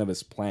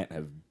cannabis plant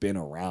have been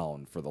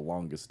around for the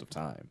longest of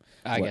time.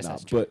 I guess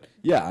that's true. But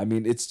yeah, I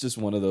mean, it's just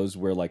one of those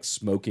where like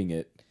smoking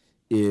it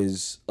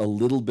is a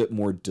little bit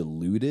more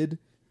diluted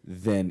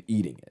than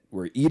eating it.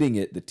 Where eating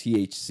it, the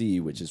THC,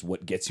 which is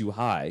what gets you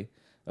high.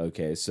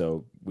 Okay,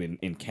 so when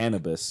in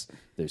cannabis,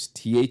 there's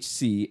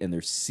THC and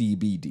there's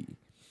CBD.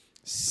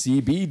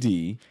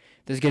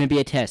 There's going to be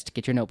a test.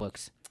 Get your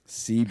notebooks.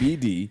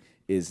 CBD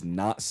is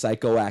not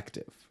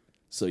psychoactive.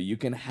 So you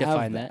can have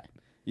Define that.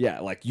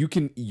 Yeah, like you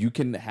can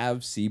have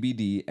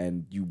CBD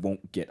and you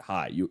won't get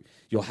high.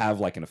 You'll have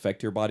like an effect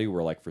to your body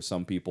where like for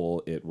some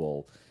people it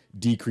will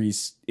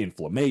decrease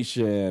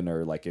inflammation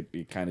or like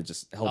it kind of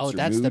just helps your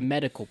that's mood. the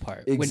medical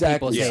part. Exactly. When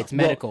people say Yeah. it's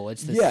medical,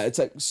 it's the Yeah, it's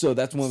like so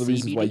that's one of the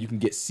reasons why CBD? you can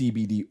get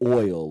CBD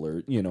oil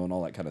or and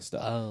all that kind of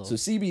stuff. Oh. So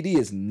CBD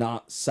is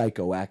not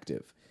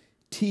psychoactive.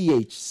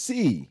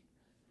 THC,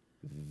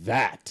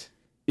 that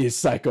is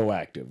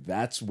psychoactive.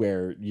 That's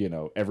where,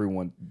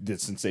 everyone, the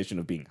sensation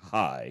of being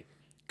high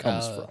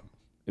comes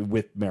from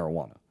with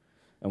marijuana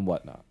and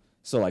whatnot.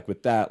 So like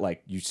with that,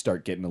 like you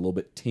start getting a little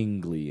bit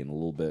tingly and a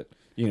little bit,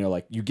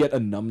 like you get a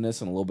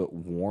numbness and a little bit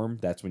warm.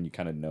 That's when you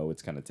kind of know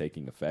it's kind of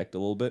taking effect a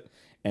little bit.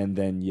 And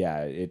then,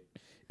 yeah,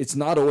 it's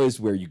not always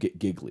where you get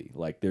giggly.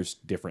 Like there's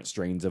different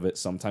strains of it.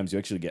 Sometimes you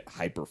actually get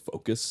hyper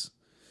focus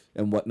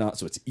and whatnot.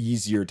 So it's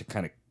easier to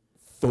kind of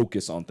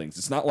focus on things.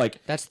 It's not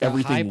like That's the high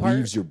everything part?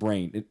 leaves your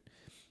brain.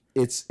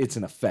 It's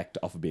an effect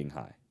off of being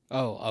high.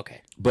 Oh,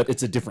 okay. But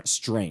it's a different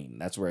strain.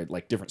 That's where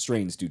like different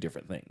strains do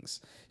different things.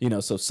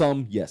 So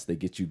some, yes, they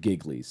get you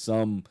giggly.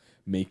 Some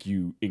make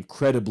you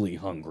incredibly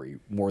hungry,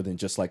 more than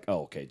just like,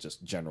 oh, okay,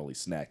 just generally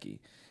snacky.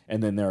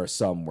 And then there are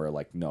some where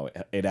like, no,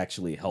 it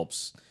actually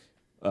helps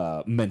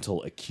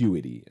mental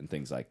acuity and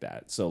things like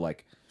that. So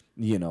like,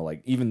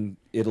 like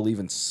it'll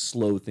even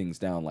slow things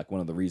down. Like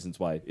one of the reasons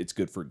why it's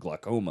good for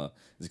glaucoma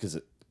is because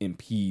it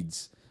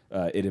impedes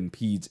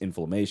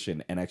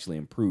inflammation and actually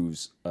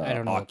improves I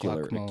don't know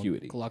ocular what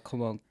acuity.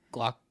 glaucoma.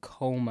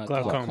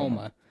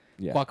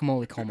 Yeah.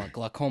 Guacamole coma.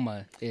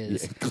 Glaucoma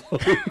is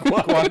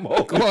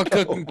Guacamole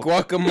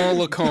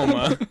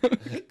coma.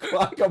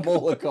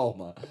 Guacamole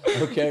coma.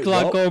 Okay.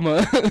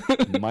 glaucoma.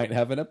 Well, might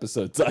have an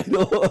episode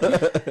title.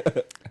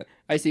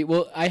 I see.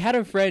 Well, I had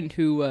a friend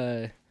who,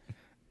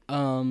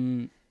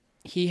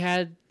 he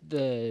had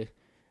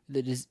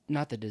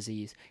not the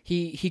disease.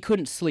 He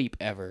couldn't sleep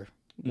ever.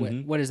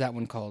 What is that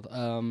one called?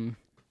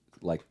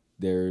 Like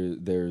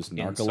there's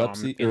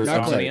narcolepsy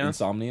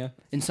Insomnia.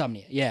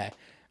 insomnia. Yeah.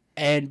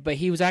 But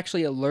he was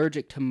actually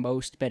allergic to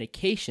most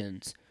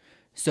medications.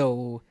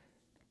 So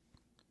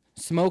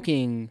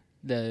smoking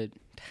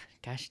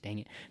gosh dang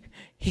it.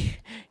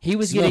 He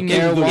was getting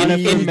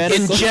marijuana from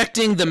medical.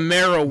 Injecting the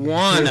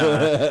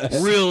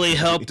marijuana really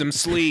helped him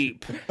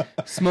sleep.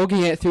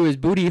 Smoking it through his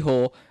booty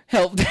hole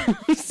helped him.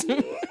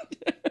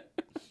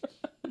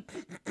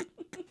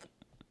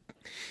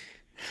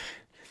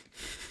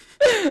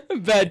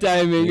 Bad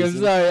timing. I'm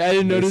sorry. I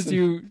didn't notice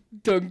you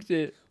tunked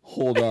it.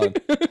 Hold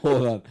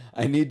on.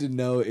 I need to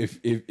know if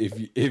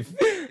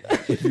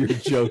you're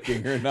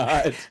joking or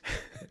not.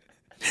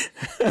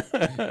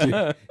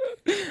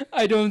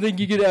 I don't think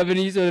you could have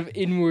any sort of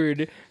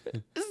inward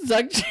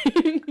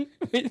suction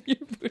with your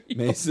booty.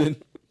 Mason,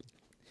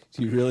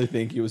 do you really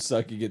think he was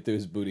sucking it through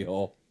his booty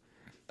hole?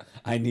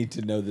 I need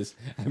to know this.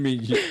 I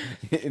mean,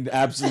 in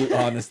absolute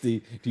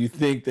honesty, do you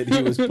think that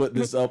he was putting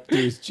this up to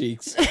his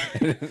cheeks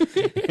and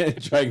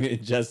trying to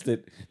ingest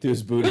it through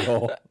his booty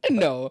hole?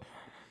 No.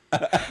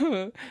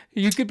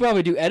 You could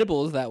probably do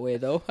edibles that way,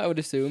 though, I would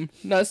assume.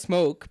 Not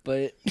smoke,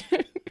 but...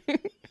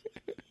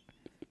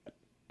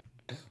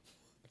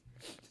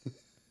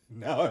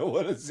 Now I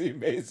want to see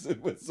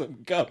Mason with some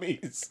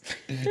gummies.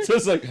 So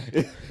it's like,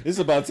 it's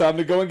about time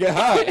to go and get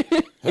high.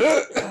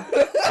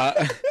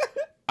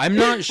 I'm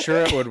not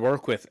sure it would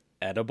work with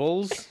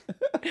edibles.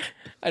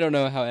 I don't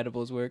know how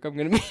edibles work, I'm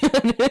going to be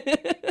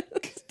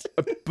honest.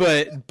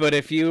 But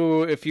if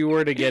you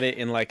were to get it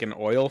in like an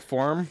oil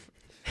form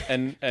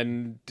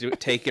and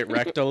take it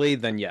rectally,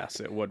 then yes,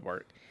 it would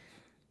work.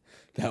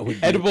 That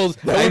would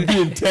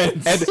be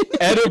intense.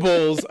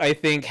 Edibles, I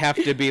think, have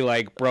to be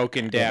like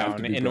broken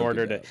down in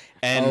order to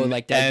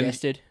like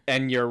digested.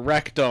 And your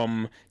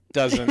rectum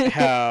doesn't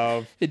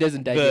have it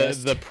doesn't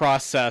digest the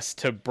process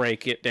to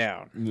break it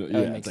down.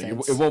 Yeah, it's like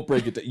it won't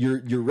break it down.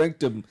 Your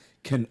rectum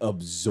can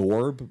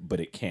absorb,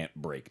 but it can't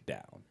break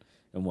down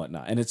and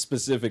whatnot. And it's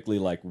specifically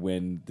like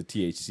when the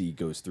THC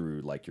goes through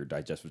like your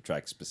digestive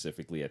tract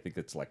specifically. I think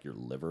it's like your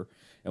liver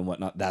and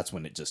whatnot. That's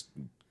when it just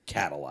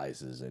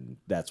catalyzes, and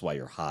that's why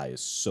your high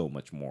is so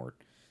much more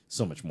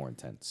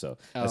intense. So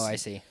I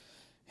see.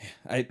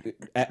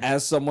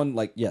 As someone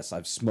like, yes,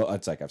 I've smoked.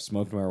 It's like I've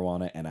smoked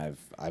marijuana and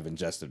I've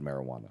ingested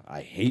marijuana. I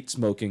hate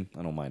smoking.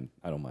 I don't mind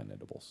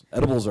edibles.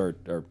 Edibles are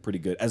pretty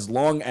good as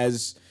long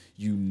as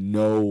you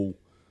know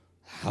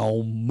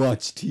how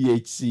much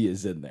THC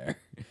is in there.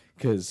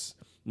 Because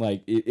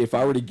like if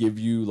I were to give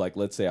you like,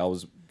 let's say I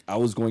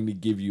was going to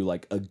give you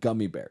like a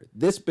gummy bear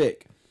this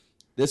big,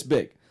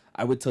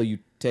 I would tell you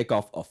take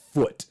off a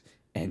foot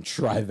and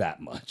try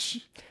that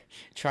much.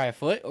 Try a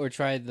foot or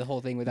try the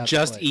whole thing without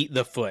just the foot? eat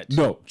the foot.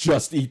 No,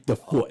 just eat the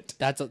foot.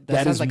 That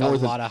sounds like a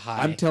lot of high.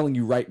 I'm telling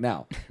you right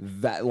now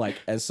that like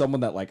as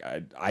someone that like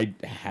I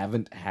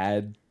haven't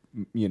had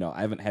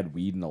I haven't had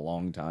weed in a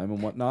long time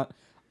and whatnot,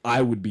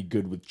 I would be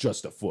good with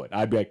just a foot.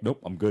 I'd be like, nope,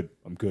 I'm good.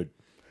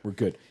 We're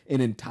good. An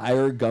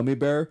entire gummy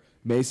bear,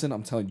 Mason,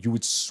 I'm telling you, you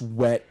would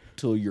sweat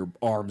till your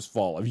arms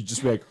fall. If you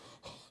just be like,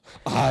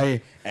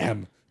 I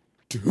am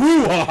too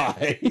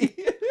high.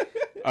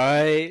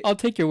 I'll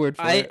take your word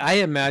for it. I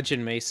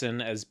imagine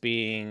Mason as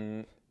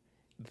being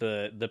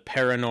the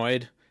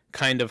paranoid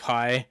kind of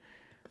high,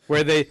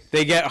 where they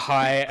get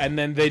high and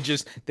then they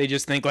just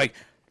think like,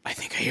 I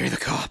think I hear the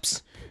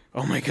cops.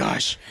 Oh my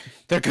gosh,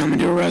 they're coming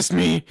to arrest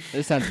me.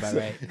 This sounds about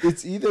right.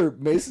 It's either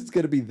Mason's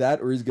going to be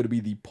that or he's going to be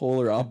the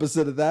polar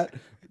opposite of that.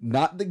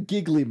 Not the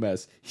giggly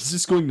mess. He's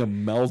just going to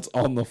melt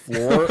on the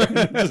floor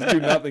and just do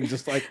nothing.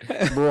 Just like,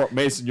 bro,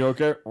 Mason, you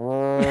okay?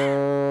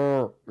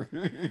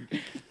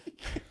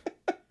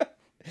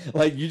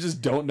 Like, you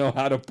just don't know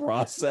how to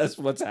process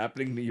what's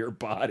happening to your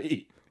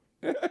body.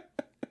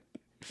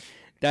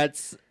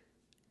 That's...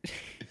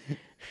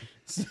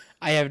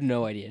 I have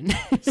no idea.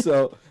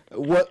 So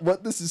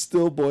what this is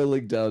still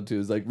boiling down to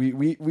is like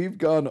we've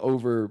gone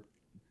over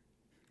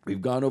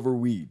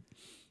weed,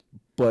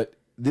 but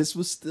this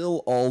was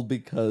still all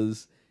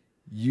because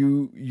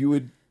you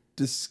had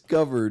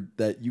discovered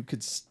that you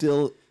could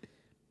still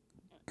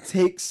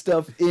take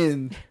stuff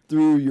in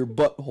through your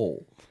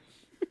butthole.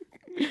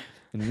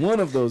 And one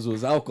of those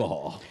was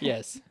alcohol.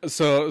 Yes.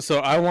 So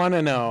I want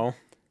to know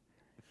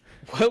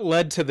what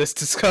led to this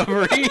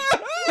discovery.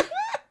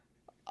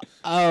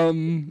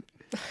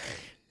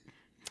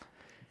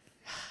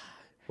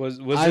 Was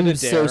it a I'm dare?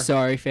 so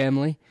sorry,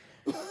 family.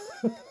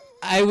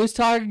 I was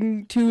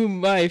talking to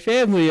my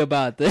family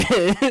about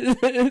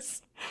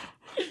this,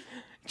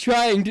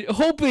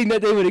 hoping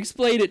that they would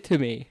explain it to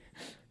me.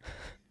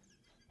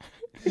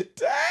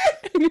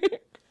 Dad!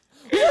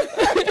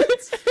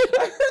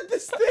 I heard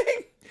this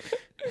thing.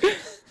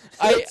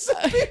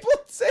 Some people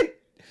take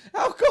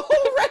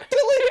alcohol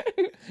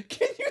rectally.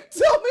 Can you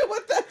tell me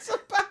what that's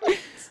about?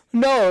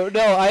 No,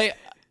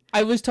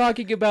 I was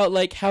talking about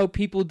like how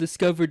people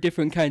discover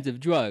different kinds of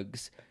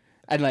drugs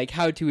and like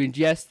how to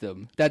ingest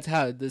them. That's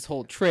how this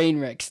whole train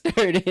wreck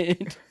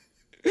started.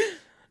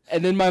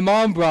 And then my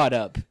mom brought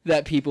up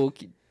that people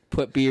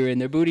put beer in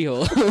their booty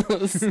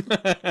holes.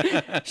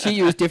 She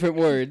used different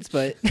words,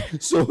 but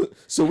So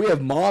we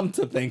have Mom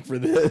to thank for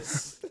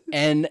this.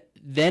 and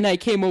then I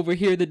came over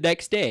here the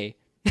next day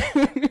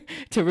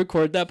to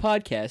record that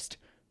podcast.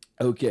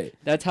 Okay.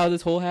 That's how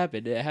this whole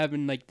happened. It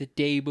happened like the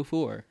day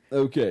before.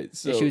 Okay.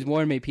 So She was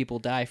warning me people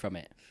die from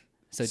it.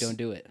 So don't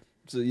do it.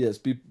 So yes,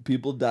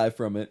 people die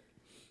from it.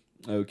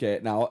 Okay.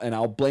 Now, and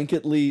I'll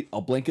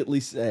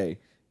blanketly say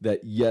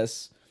that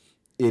yes,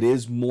 it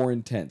is more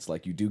intense.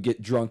 Like you do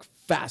get drunk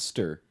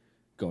faster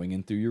going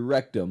in through your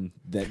rectum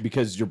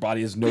because your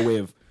body has no way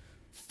of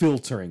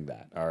filtering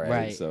that. All right.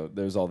 Right. So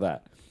there's all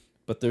that.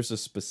 But there's a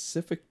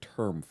specific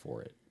term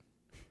for it.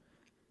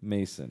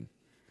 Mason,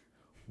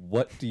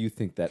 what do you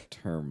think that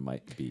term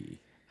might be?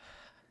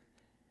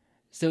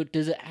 So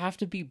does it have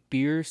to be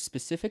beer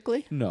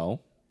specifically?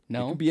 No.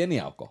 No? It could be any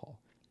alcohol.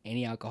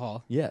 Any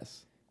alcohol?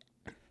 Yes.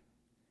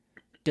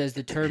 Does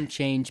the term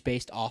change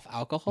based off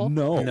alcohol?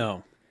 No.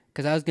 No.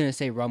 Because I was going to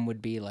say rum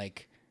would be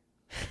like...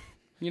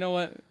 You know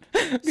what?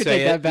 Say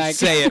take it. that back.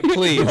 Say it,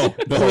 please.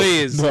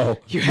 Please. no,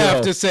 you have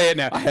no. to say it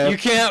now. You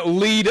can't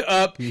lead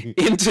up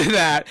into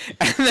that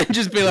and then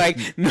just be like,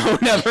 no,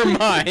 never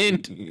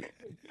mind.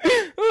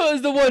 Well, it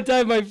was the one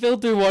time my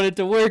filter wanted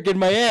to work in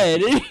my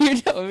head. And you're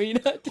telling me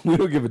not to... We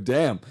don't give a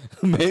damn.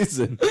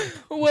 Mason.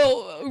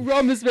 Well,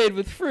 rum is made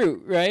with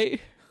fruit,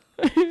 right?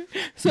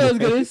 So I was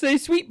going to say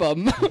sweet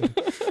bum.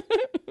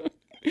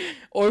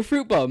 Or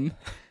fruit bum.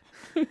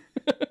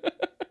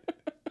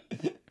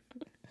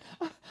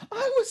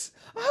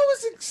 I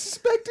was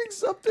expecting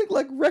something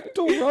like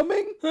rectal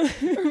rumming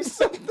or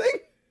something.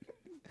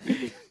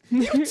 You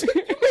made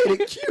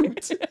it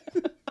cute.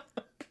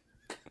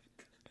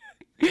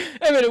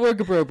 I made it work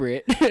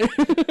appropriate.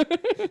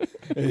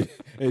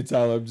 Hey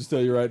Tyler, I'm just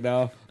telling you right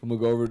now, I'm gonna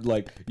go over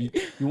like you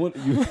want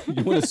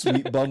a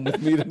sweet bum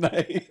with me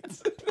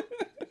tonight.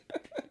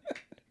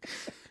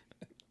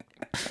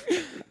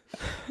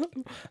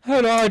 I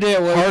had a hard day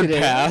at work Hard today.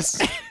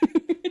 pass.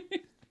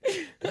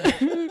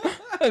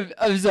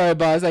 I'm sorry,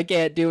 boss. I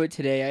can't do it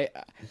today.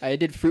 I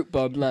did fruit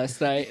bum last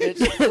night.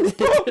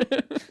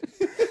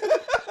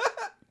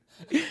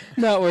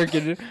 Not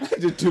working. I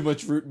did too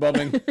much fruit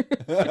bumming.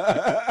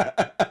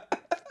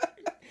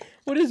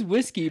 What is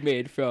whiskey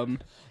made from?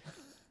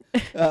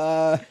 If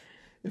I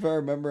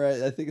remember,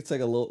 I think it's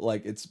like a little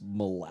like it's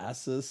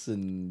molasses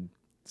and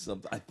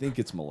something. I think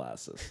it's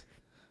molasses.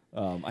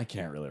 I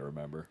can't really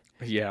remember.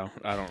 Yeah,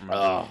 I don't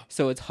remember.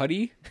 So it's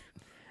honey,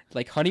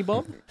 like honey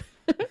bum.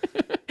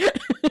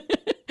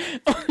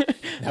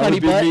 That Honey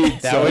would be butt? mead.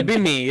 That son. would be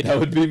mead. That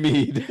would be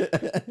mead.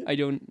 I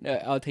don't.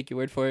 I'll take your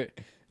word for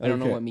it. I don't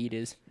know Okay. what meat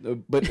is.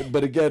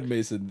 But again,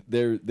 Mason,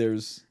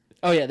 there's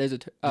Oh yeah, there's a.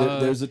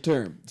 there's a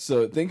term.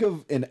 So think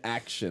of an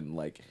action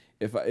like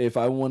if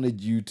I wanted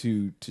you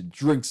to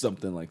drink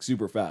something like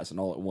super fast and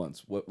all at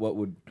once, what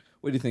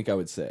do you think I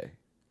would say?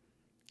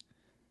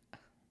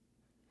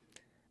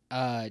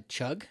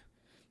 Chug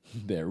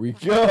There we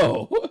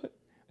go.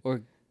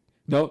 or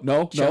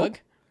No. chug.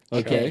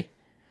 Okay.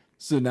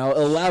 So now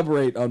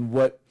elaborate on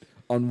what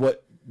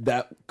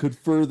that could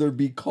further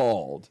be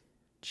called.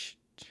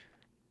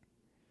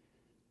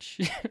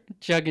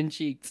 Chugging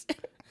cheeks.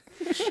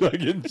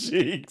 Chugging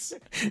cheeks.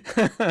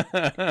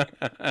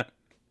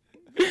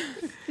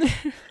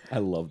 I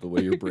love the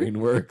way your brain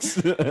works.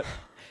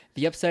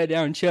 The upside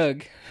down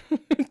chug.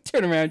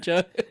 Turn around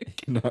chug.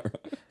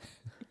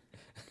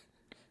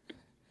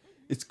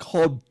 It's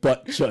called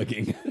butt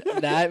chugging.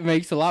 That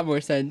makes a lot more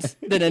sense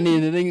than any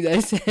of the things I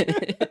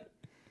said.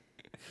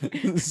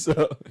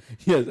 So,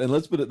 yes, and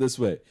let's put it this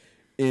way.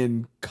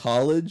 In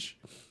college,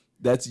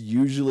 that's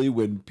usually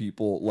when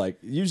people, like,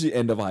 usually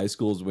end of high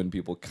school is when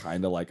people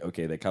kind of like,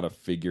 okay, they kind of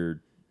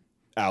figured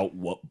out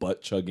what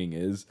butt chugging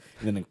is.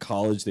 And then in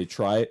college, they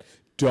try it.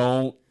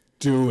 Don't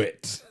do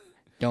it.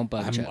 Don't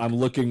bug chug. I'm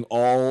looking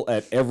all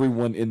at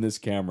everyone in this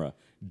camera.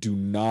 Do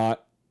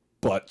not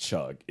butt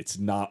chug. It's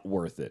not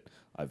worth it.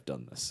 I've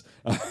done this.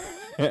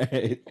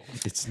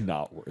 It's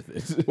not worth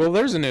it. Well,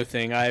 there's a new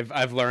thing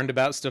I've learned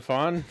about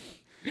Stefan.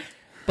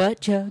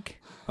 Butt chug.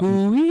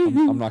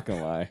 I'm not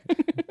gonna lie.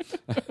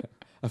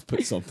 I've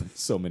put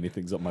so many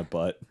things up my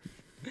butt.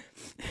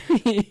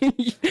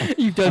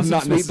 You've done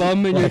some sweet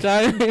bum in your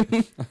time.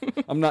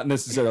 I'm not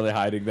necessarily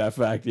hiding that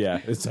fact.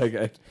 Yeah, it's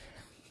like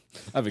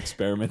I've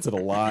experimented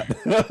a lot.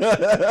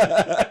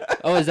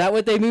 Oh, is that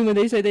what they mean when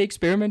they say they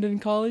experimented in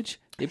college?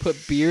 They put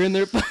beer in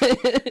their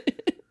butt.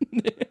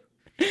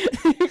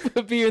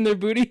 Put beer in their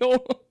booty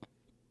hole.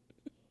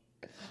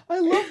 I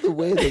love the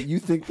way that you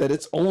think that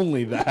it's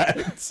only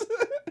that.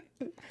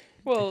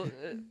 Well,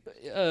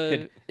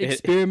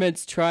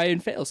 experiments try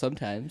and fail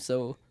sometimes,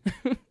 so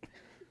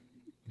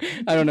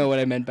I don't know what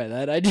I meant by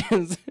that.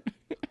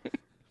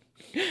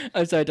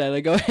 I'm sorry,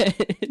 Tyler, go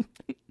ahead.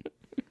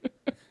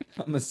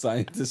 I'm a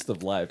scientist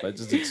of life. I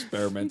just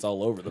experiment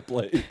all over the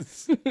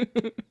place.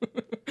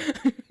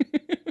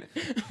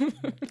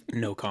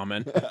 No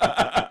comment.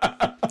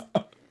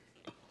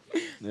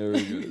 There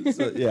we go.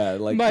 So, yeah,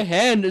 like My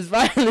hand is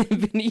violently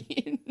been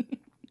eaten.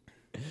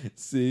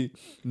 See,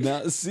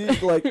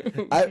 like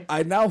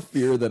I now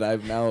fear that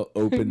I've now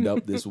opened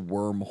up this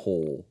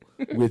wormhole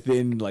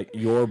within like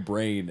your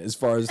brain as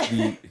far as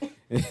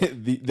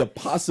the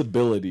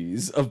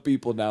possibilities of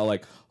people now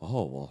like,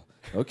 oh well,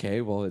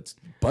 okay, well it's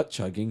butt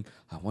chugging.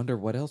 I wonder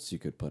what else you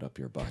could put up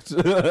your butt.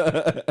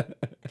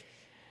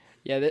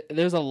 Yeah,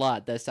 there's a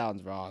lot that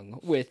sounds wrong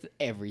with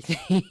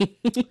everything.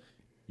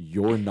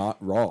 You're not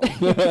wrong.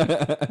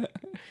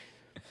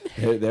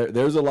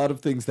 There's a lot of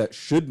things that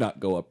should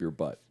not go up your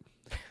butt.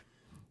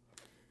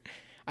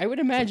 I would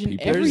imagine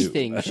people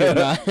everything should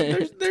not.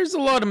 There's a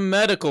lot of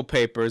medical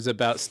papers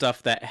about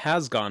stuff that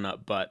has gone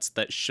up butts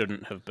that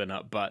shouldn't have been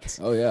up butts.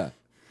 Oh yeah,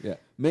 yeah.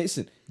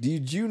 Mason,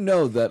 did you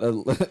know that a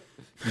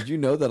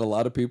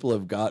lot of people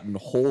have gotten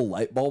whole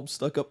light bulbs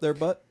stuck up their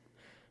butt?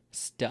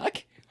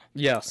 Stuck?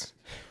 Yes.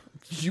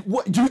 You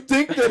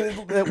think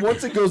that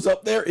once it goes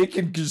up there, it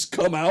can just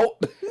come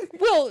out?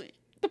 Well,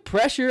 the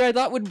pressure I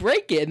thought would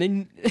break it, and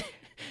then.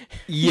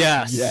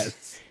 Yes.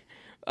 Yes.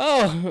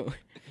 Oh.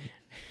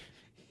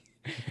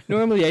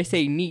 Normally I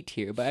say neat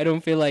here, but I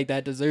don't feel like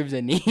that deserves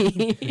a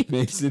neat.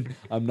 Mason,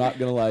 I'm not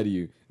gonna lie to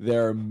you.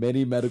 There are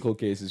many medical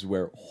cases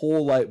where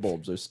whole light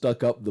bulbs are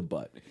stuck up the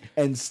butt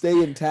and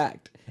stay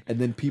intact, and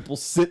then people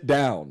sit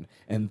down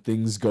and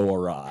things go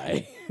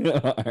awry.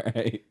 All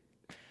right.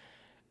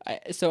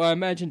 So I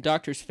imagine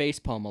doctors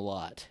facepalm a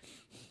lot.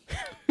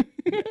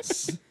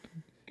 Yes.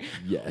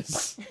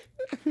 Yes.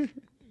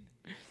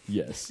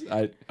 Yes.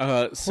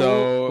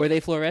 So Were they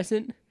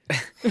fluorescent?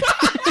 I love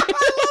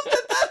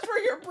that that's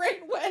where your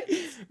brain went.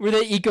 Were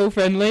they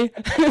eco-friendly?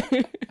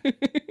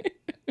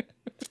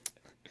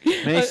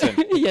 Mason.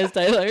 Yes,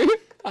 Tyler.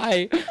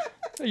 Hi.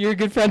 You're a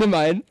good friend of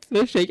mine.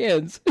 Let's shake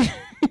hands.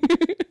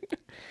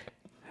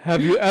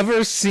 Have you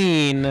ever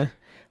seen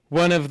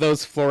one of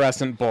those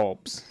fluorescent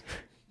bulbs?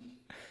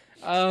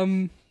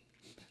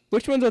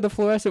 Which ones are the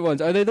fluorescent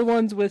ones? Are they the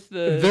ones with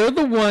the... They're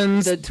the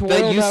ones that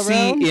that you around?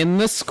 see in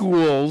the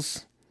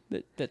schools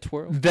that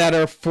twirl? that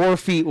are 4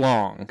 feet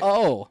long.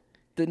 Oh.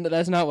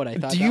 That's not what I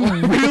thought. Do you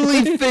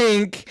really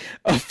think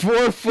a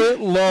 4-foot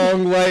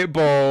long light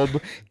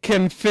bulb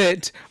can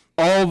fit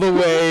all the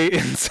way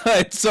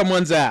inside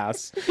someone's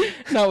ass?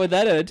 Not with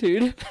that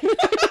attitude.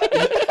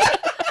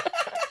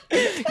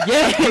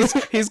 Yes,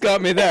 he's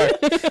got me there.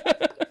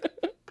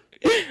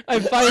 I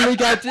finally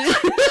got to...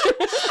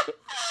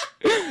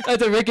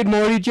 That's a Rick and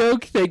Morty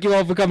joke. Thank you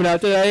all for coming out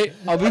tonight.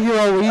 I'll be here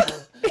all week.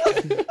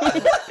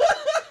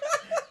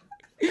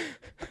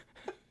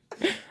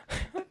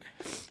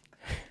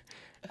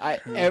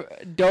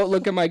 Don't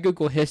look at my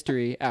Google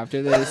history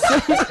after this.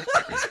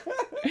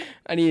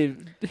 I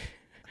need...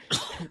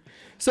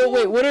 So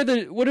wait, what are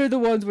the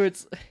ones where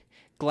it's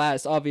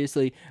glass,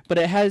 obviously, but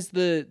it has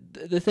the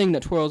thing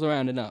that twirls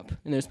around and up,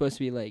 and they're supposed to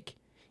be like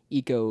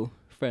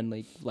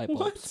eco-friendly light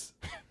bulbs?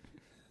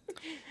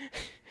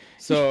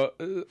 So,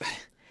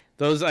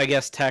 those, I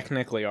guess,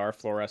 technically are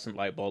fluorescent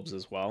light bulbs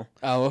as well.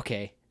 Oh,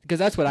 okay. Because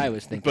that's what I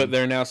was thinking. But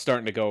they're now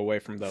starting to go away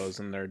from those,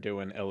 and they're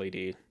doing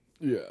LED.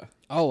 Yeah.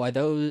 Oh, I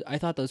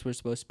thought those were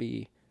supposed to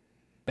be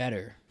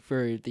better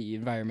for the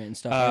environment and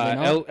stuff. Are they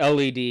not?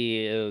 LED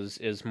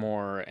is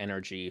more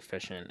energy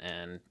efficient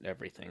and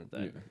everything.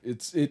 That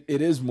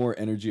It is more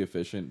energy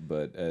efficient,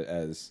 but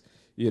as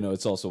you know,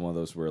 it's also one of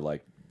those where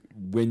like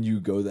when you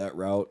go that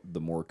route,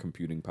 the more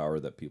computing power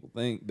that people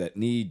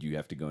need, you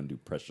have to go and do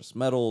precious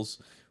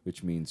metals,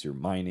 which means you're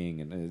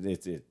mining, and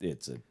it's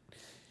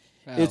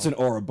an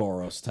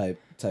Ouroboros type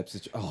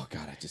situation. Oh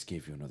God, I just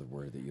gave you another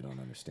word that you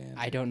don't understand.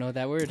 I don't know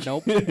that word.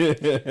 Nope.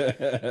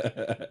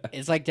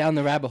 It's like down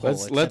the rabbit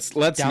hole. Let's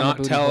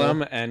not tell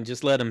him and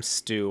just let him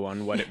stew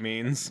on what it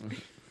means.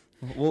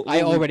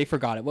 I already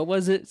forgot it. What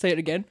was it? Say it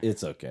again.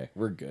 It's okay.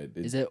 We're good.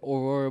 Is it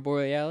Aurora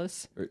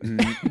Borealis?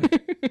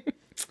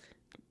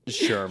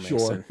 Sure,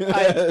 Mason.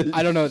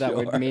 I don't know what that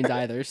word means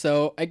either,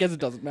 so I guess it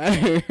doesn't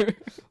matter.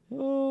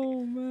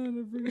 Oh man,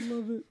 I freaking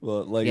love it.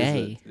 Well, like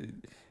Yay. I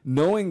said,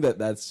 knowing that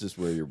that's just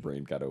where your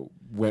brain kind of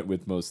went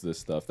with most of this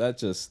stuff, that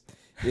just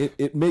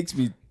it makes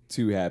me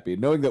too happy.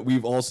 Knowing that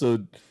we've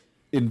also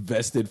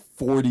invested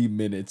 40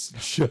 minutes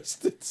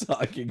just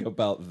talking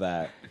about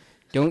that.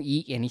 Don't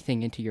eat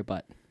anything into your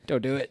butt.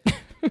 Don't do it.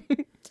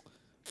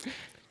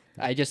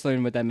 I just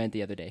learned what that meant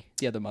the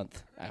other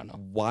month. I don't know.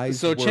 Wise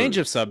So words. change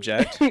of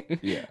subject.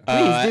 Yeah.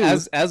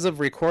 As of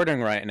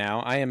recording right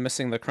now, I am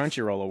missing the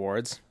Crunchyroll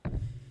Awards.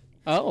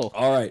 Oh.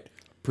 All right.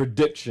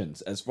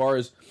 Predictions as far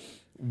as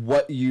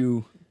what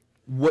you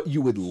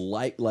would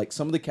like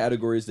some of the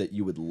categories that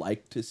you would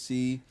like to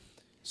see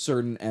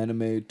certain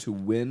anime to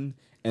win,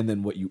 and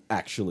then what you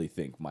actually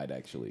think might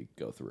actually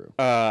go through.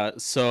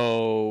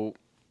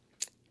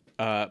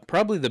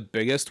 Probably the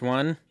biggest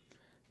one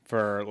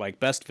for like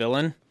best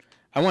villain,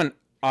 I want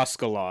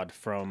Oscalod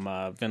from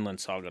Vinland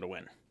Saga to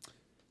win.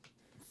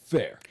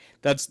 Fair.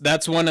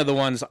 That's one of the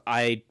ones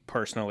I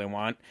personally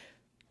want.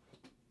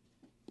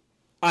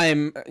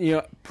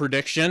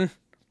 Prediction.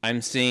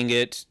 I'm seeing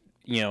it.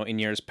 In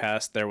years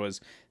past, there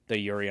was the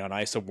Yuri on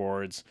Ice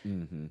Awards,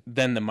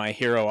 then the My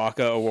Hero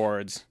Aka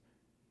Awards,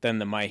 then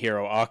the My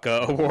Hero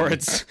Aka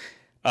Awards.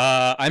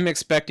 I'm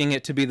expecting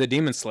it to be the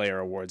Demon Slayer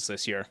Awards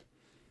this year.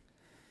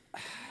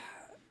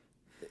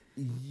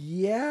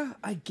 Yeah,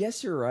 I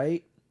guess you're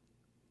right.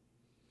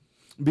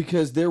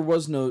 Because there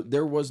was no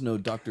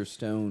Dr.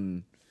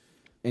 Stone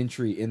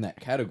entry in that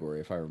category,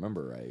 if I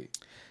remember right.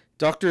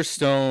 Dr.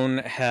 Stone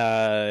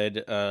had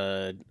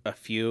a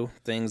few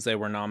things they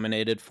were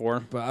nominated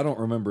for, But I don't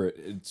remember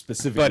it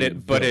specifically.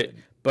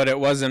 but it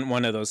wasn't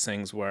one of those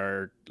things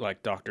where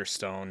like Dr.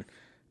 Stone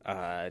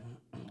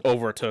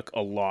overtook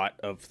a lot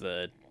of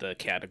the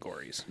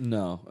categories.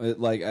 No,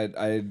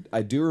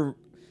 I do.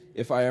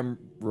 If I am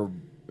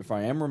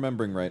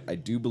remembering right, I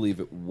do believe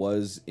it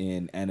was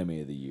in Anime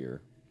of the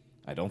Year.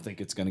 I don't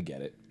think it's gonna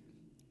get it.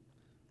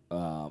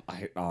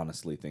 I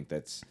honestly think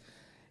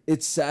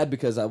it's sad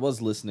because I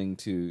was listening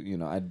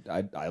to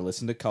I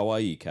listened to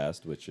Kawaii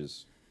Cast, which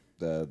is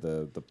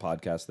the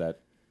podcast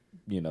that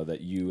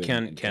that you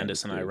and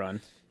Candace and I do.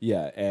 run.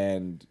 Yeah,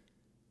 and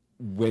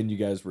when you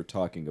guys were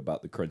talking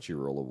about the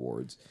Crunchyroll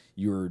Awards,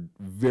 you were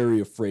very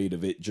afraid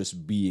of it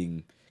just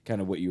being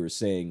kind of what you were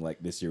saying,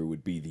 like this year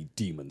would be the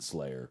Demon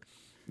Slayer,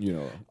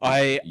 year.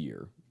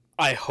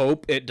 I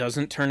hope it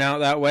doesn't turn out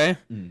that way,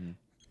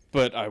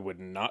 but I would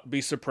not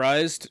be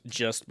surprised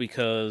just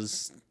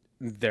because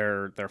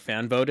they're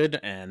fan voted,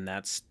 and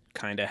that's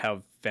kind of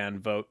how fan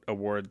vote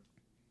award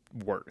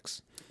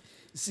works.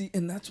 See,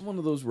 and that's one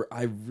of those where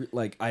I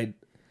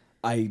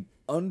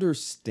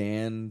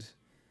understand.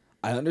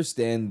 I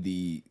understand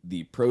the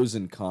pros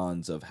and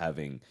cons of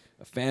having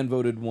a fan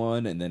voted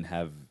one and then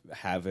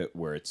have it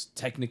where it's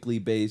technically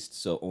based,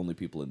 so only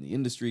people in the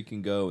industry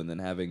can go, and then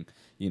having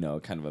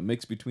kind of a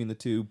mix between the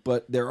two.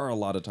 But there are a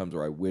lot of times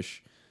where I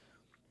wish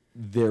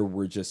there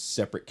were just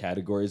separate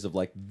categories of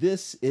like,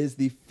 this is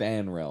the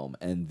fan realm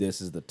and this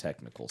is the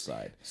technical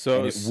side.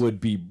 So and it would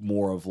be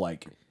more of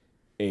like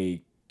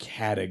a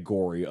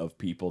category of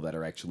people that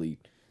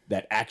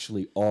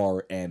actually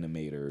are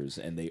animators,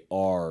 and they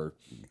are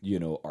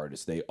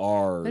artists. They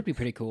are That'd be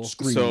pretty cool.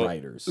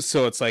 screenwriters.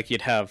 So it's like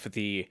you'd have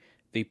the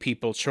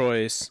People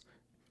Choice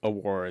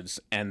Awards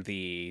and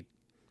the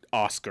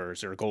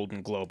Oscars or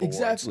Golden Globe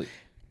Awards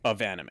of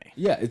anime.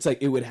 Yeah, it's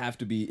like it would have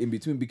to be in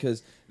between,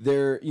 because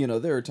there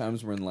are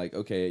times when like,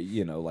 okay,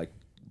 like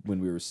when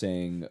we were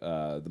saying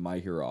the My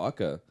Hero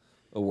Aka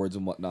Awards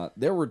and whatnot,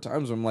 there were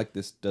times when I'm like,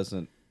 this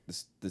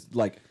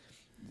like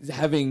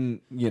having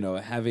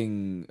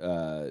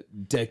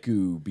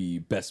Deku be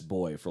best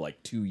boy for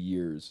like 2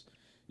 years,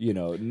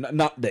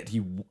 not that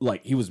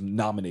he was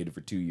nominated for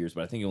 2 years,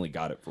 but I think he only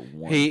got it for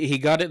one. He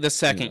got it the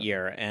second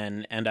year,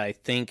 and I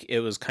think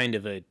it was kind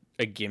of a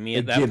gimme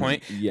at that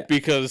point. Yeah.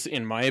 Because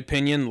in my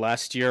opinion,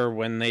 last year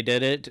when they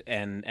did it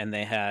and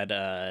they had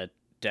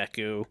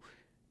Deku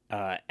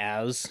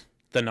as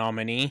the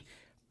nominee,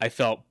 I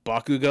felt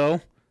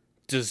Bakugo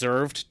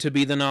deserved to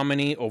be the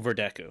nominee over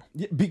Deku.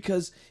 Yeah,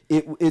 because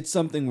it's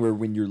something where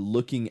when you're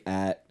looking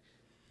at,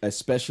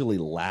 especially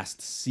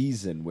last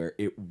season, where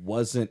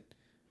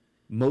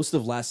most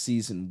of last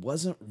season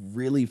wasn't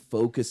really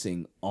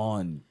focusing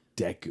on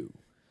Deku.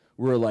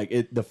 Where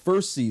like the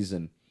first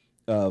season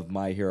of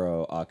My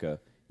Hero Aka,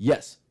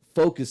 yes,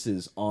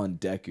 focuses on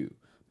Deku,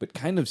 but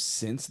kind of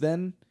since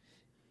then,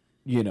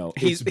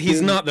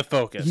 he's not the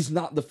focus. He's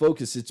not the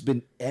focus. It's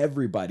been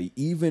everybody,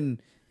 even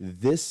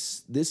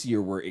this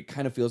year, where it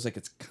kind of feels like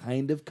it's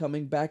kind of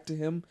coming back to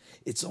him.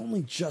 It's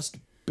only just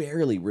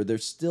barely, where they're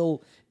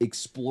still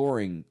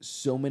exploring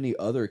so many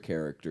other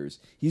characters.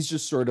 He's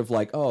just sort of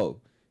like,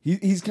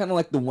 he's kind of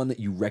like the one that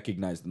you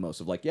recognize the most,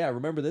 of like, yeah,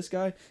 remember this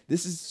guy?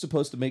 This is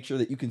supposed to make sure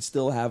that you can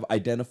still have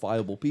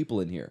identifiable people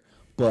in here,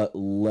 but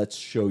let's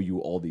show you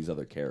all these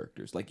other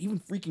characters. Like even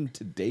freaking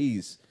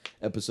today's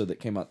episode that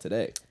came out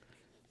today.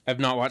 I've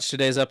not watched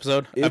today's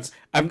episode.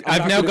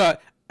 I've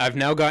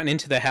now gotten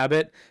into the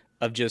habit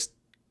of just,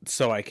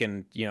 so I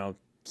can,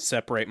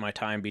 separate my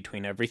time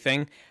between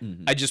everything.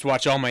 I just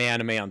watch all my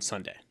anime on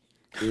Sunday.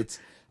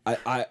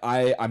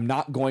 I'm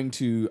not going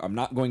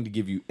to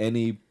give you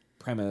any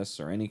premise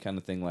or any kind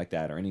of thing like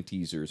that or any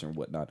teasers or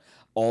whatnot.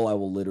 All I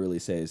will literally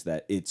say is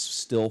that it's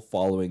still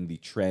following the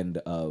trend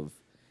of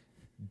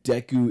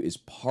Deku is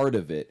part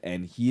of it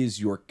and he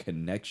is your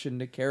connection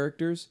to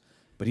characters,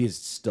 but he is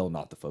still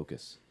not the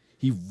focus.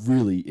 He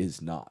really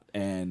is not.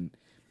 And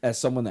as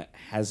someone that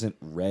hasn't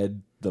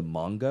read the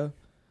manga,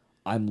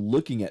 I'm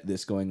looking at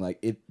this going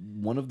like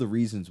one of the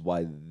reasons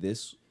why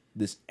this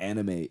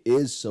anime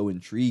is so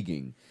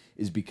intriguing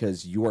is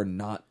because you are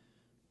not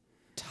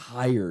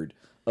tired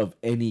of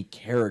any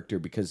character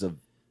because of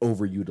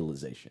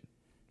overutilization.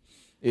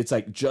 It's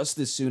like just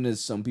as soon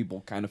as some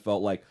people kind of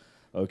felt like,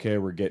 okay,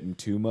 we're getting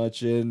too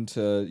much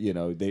into,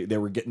 they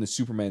were getting the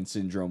Superman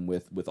syndrome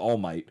with All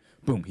Might,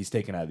 boom, he's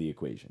taken out of the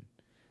equation.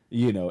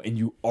 And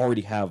you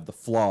already have the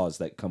flaws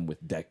that come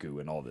with Deku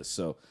and all this.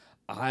 So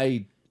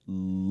I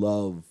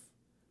love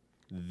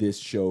this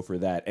show for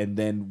that. And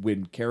then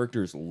when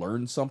characters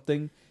learn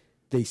something,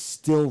 they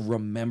still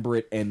remember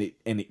it and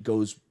it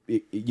goes,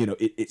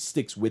 it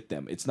sticks with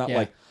them. It's not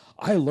like,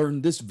 I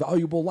learned this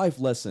valuable life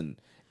lesson.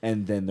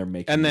 And then they're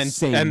making the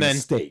same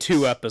mistakes.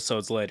 2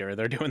 episodes later,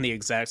 they're doing the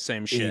exact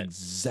same shit.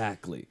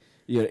 Exactly.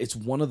 Yeah, it's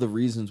one of the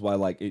reasons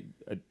why,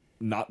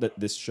 not that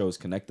this show is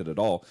connected at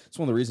all. It's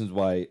one of the reasons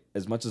why,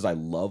 as much as I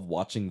love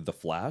watching The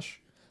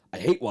Flash, I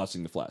hate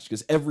watching The Flash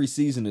because every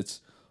season it's,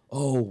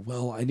 oh,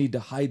 well, I need to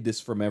hide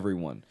this from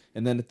everyone.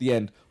 And then at the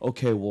end,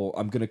 okay, well,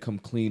 I'm going to come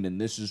clean,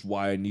 and this is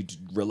why I need to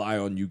rely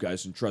on you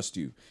guys and trust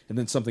you. And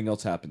then something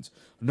else happens.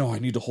 No, I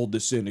need to hold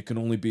this in. It can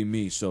only be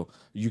me, so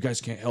you guys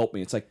can't help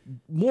me. It's like,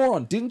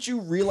 moron, didn't you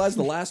realize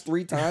the last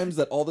 3 times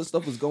that all this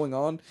stuff was going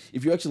on?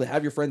 If you actually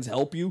have your friends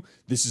help you,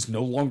 this is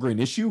no longer an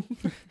issue?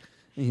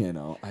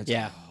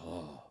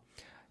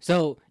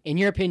 So, in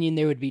your opinion,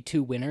 there would be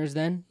 2 winners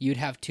then? You'd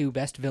have 2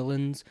 best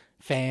villains,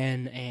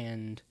 fan,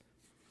 and...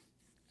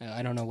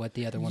 I don't know what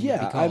the other one would be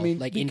called. I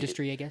mean,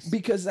 industry, I guess.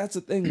 Because that's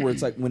the thing where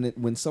it's like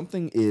when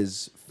something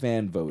is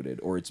fan voted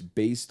or it's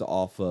based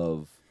off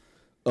of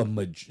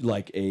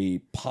a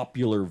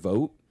popular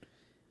vote,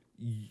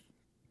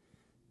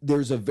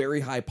 there's a very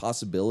high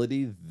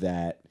possibility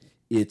that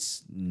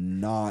it's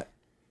not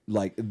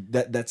like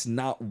that. That's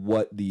not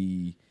what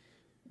the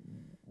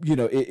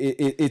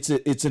it's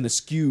an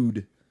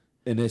skewed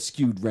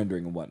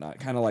rendering and whatnot.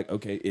 Kind of like,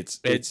 okay,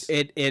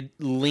 it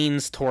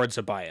leans towards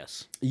a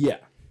bias. Yeah.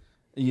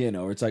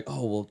 It's like,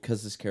 oh, well,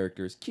 because this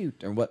character is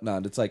cute and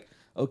whatnot. It's like,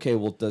 okay,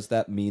 well, does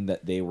that mean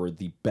that they were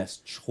the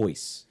best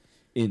choice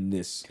in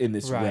this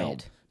realm?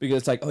 Because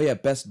it's like, oh, yeah,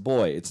 best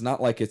boy. It's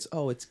not like it's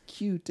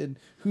cute and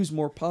who's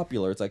more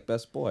popular. It's like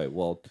best boy.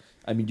 Well,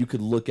 I mean, you could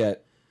look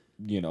at,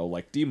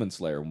 like Demon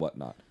Slayer and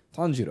whatnot.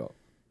 Tanjiro.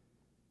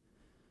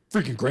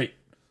 Freaking great.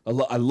 I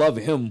love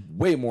him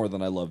way more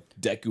than I love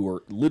Deku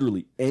or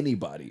literally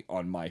anybody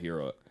on My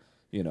Hero,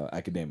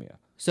 Academia.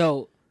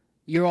 So...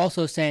 You're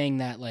also saying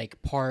that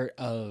part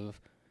of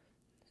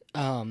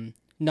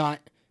not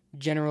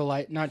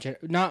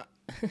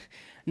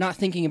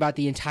thinking about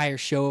the entire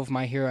show of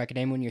My Hero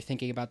Academia when you're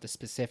thinking about the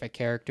specific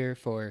character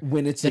for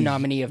the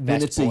nominee of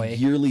best boy. When it's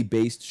a yearly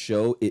based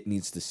show, it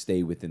needs to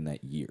stay within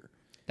that year.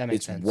 That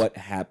makes sense. It's what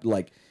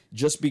happened.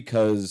 Just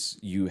because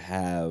you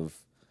have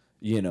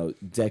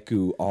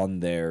Deku on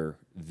there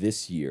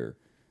this year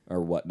or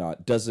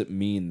whatnot doesn't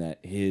mean that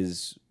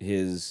his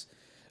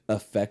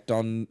effect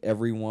on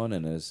everyone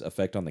and his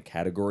effect on the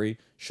category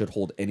should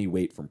hold any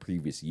weight from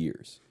previous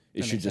years.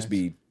 It should just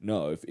be,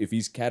 no, if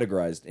he's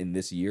categorized in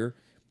this year,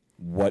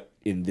 what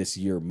in this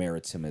year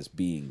merits him as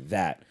being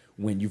that,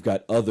 when you've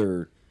got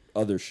other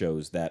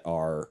shows that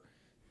are,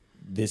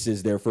 this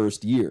is their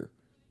first year.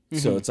 Mm-hmm.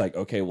 So it's like,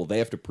 okay, well, they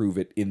have to prove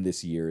it in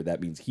this year. That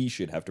means he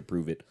should have to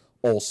prove it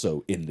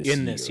also in this year.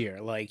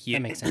 That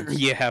makes sense.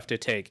 You have to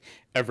take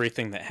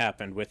everything that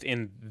happened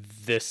within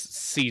this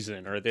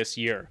season or this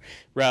year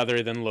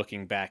rather than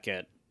looking back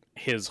at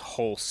his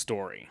whole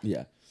story.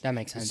 Yeah. That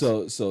makes sense.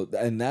 So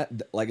and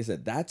that, like I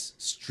said, that's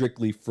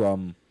strictly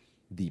from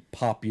the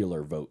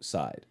popular vote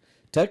side.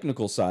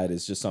 Technical side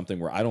is just something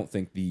where I don't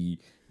think the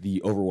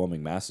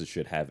overwhelming masses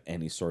should have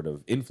any sort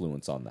of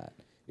influence on that.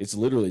 It's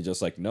literally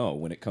just like, no,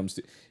 when it comes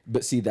to...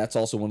 But see, that's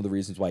also one of the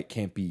reasons why it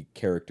can't be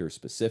character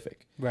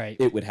specific. Right.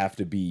 It would have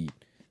to be,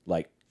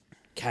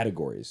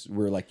 categories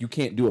where, you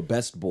can't do a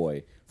best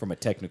boy from a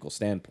technical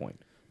standpoint.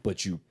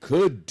 But you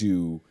could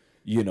do,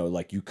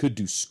 you could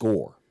do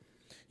score.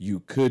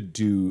 You could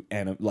do,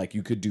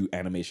 you could do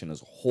animation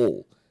as a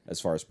whole as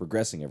far as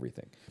progressing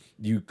everything.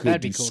 You could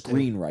do cool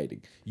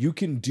screenwriting. Too. You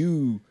can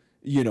do,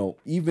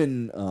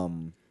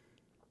 even...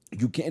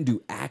 you can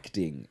do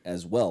acting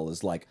as well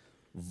as,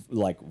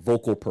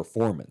 vocal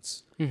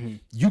performance. Mm-hmm.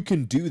 You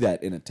can do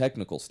that in a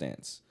technical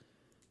stance,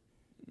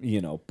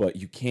 but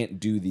you can't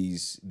do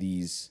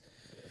these.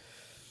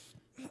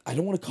 I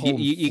don't want to call them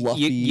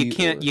fluffy.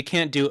 You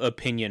can't do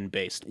opinion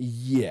based.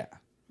 Yeah.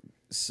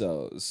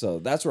 So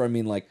that's where I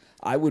mean,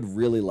 I would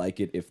really like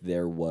it if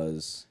there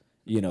was,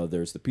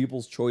 there's the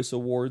People's Choice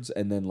Awards,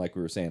 and then we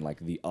were saying,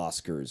 the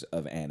Oscars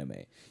of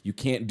anime. You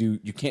can't do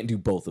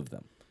both of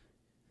them,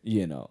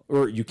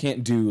 or you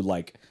can't do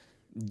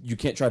you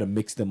can't try to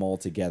mix them all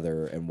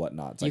together and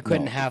whatnot. It's You like,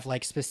 couldn't no. have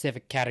like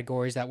specific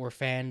categories that were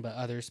fan, but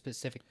other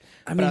specific,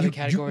 I but mean, other you,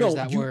 categories no,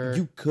 that you, were.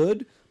 you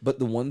could, but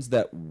the ones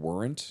that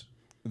weren't,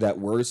 that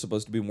were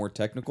supposed to be more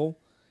technical,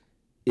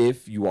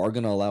 if you are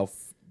going to allow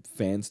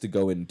fans to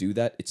go and do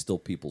that, it's still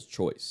people's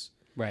choice.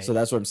 Right. So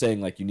that's what I'm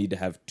saying. Like, you need to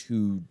have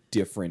two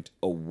different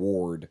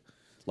award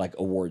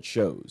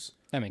shows.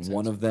 That makes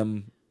One sense. of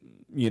them,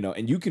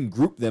 and you can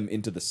group them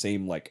into the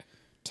same like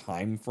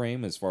time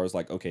frame as far as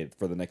like, okay,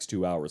 for the next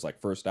 2 hours,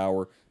 like first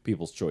hour,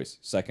 people's choice,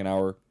 second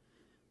hour,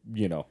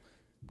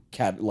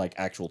 like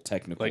actual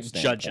technical Like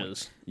standpoint.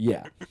 judges.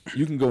 Yeah,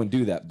 you can go and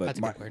do that, but That's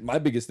a good word. my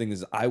biggest thing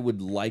is I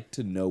would like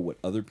to know what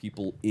other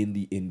people in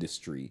the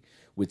industry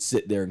would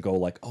sit there and go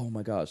like, oh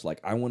my gosh, like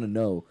I want to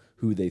know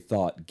who they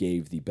thought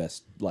gave the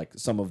best, like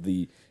some of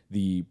the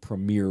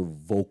premier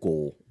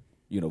vocal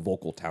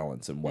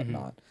talents and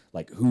whatnot,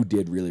 like who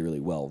did really really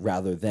well,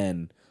 rather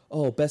than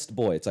best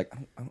boy. It's like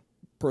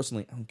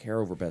personally I don't care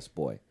over best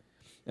boy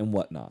and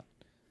whatnot.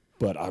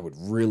 But I would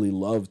really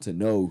love to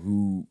know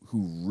who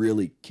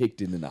really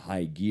kicked it into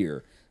high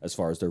gear as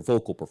far as their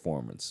vocal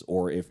performance,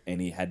 or if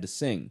any had to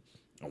sing.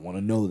 I want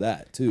to know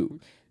that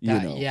too.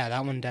 Yeah,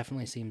 that one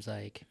definitely seems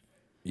like.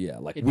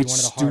 Like it'd be which one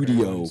of the harder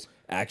studio ones.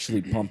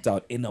 actually pumped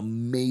out an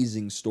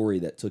amazing story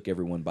that took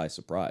everyone by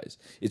surprise.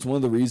 It's one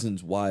of the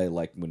reasons why,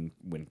 like when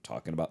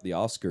talking about the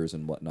Oscars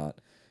and whatnot,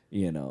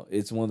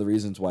 it's one of the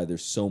reasons why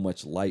there's so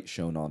much light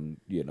shown on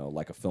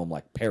like a film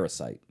like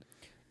Parasite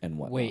and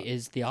whatnot. Wait,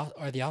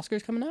 are the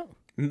Oscars coming out?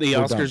 The They're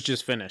Oscars done.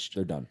 just finished.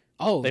 They're done.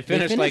 Oh, They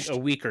finished like a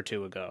week or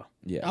two ago.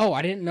 Yeah. Oh,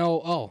 I didn't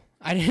know. Oh,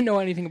 I didn't know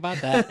anything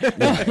about that.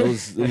 Yeah, it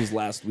was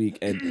last week,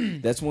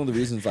 and that's one of the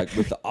reasons. Like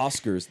with the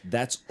Oscars,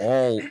 that's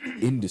all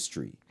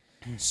industry,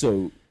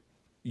 so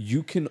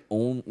you can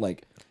own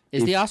like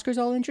Is the Oscars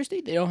all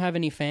interesting? They don't have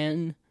any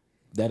fan.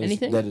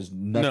 Anything? that is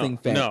nothing.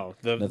 No,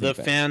 the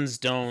nothing fans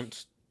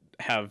don't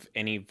have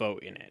any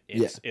vote in it.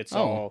 It's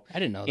all I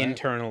didn't know that.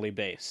 internally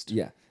based.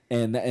 Yeah,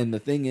 and the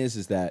thing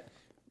is that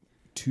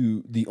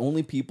the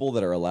only people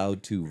that are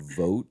allowed to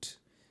vote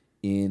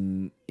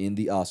in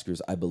the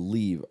Oscars, I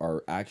believe,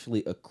 are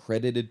actually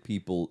accredited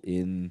people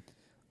in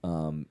the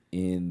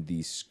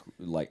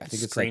I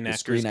think it's like the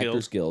Screen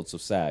Actors Guild, so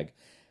SAG.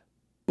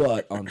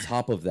 But on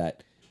top of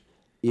that,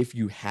 if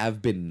you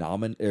have been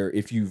nominated, or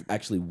if you've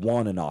actually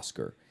won an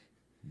Oscar,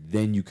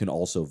 then you can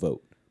also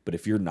vote. But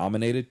if you're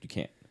nominated, you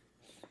can't,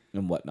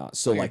 and whatnot.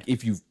 So like,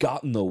 if you've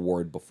gotten the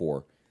award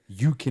before,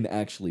 you can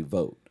actually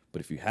vote.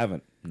 But if you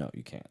haven't, no,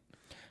 you can't.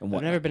 And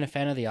I've never been a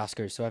fan of the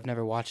Oscars, so I've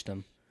never watched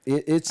them.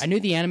 It's I knew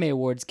the Anime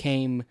Awards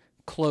came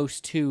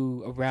close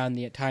to around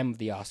the time of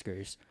the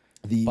Oscars,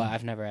 but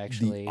I've never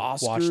actually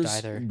watched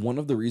either. One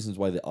of the reasons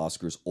why the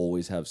Oscars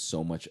always have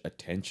so much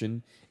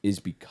attention is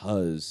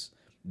because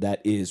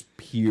that is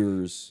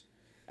peers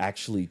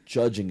actually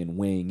judging and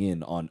weighing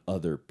in on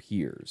other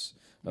peers.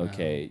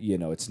 Okay,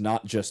 it's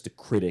not just the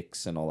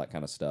critics and all that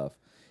kind of stuff.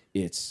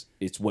 It's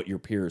what your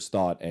peers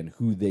thought and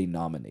who they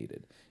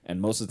nominated.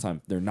 And most of the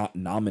time, they're not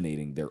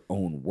nominating their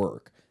own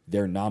work.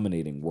 They're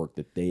nominating work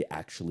that they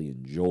actually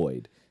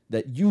enjoyed.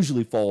 That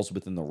usually falls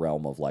within the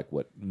realm of like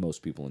what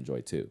most people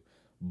enjoy too.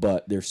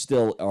 But there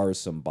still are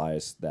some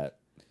bias that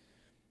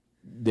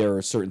there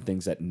are certain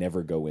things that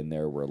never go in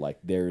there, where like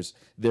there's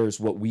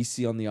what we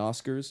see on the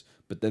Oscars,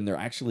 but then there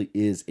actually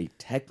is a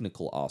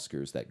technical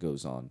Oscars that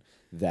goes on,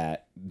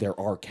 that there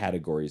are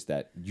categories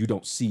that you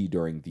don't see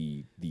during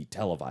the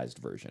televised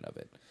version of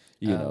it.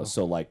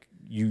 So like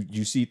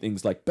you see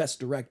things like best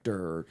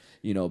director,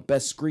 or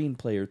best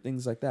screenplay, or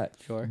things like that.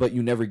 Sure. But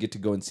you never get to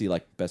go and see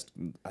like best.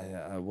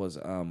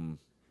 I'm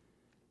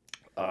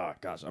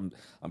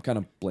kind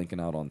of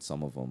blanking out on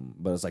some of them,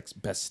 but it's like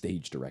best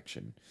stage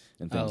direction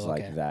and things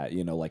like that.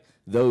 Like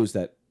those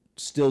that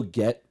still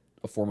get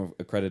a form of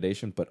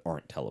accreditation but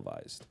aren't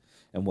televised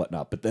and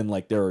whatnot. But then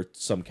like there are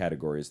some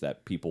categories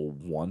that people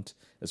want,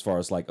 as far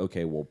as like,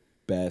 okay, well,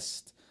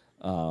 best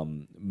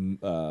motion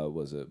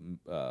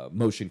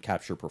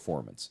capture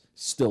performance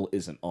still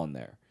isn't on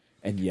there,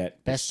 and yet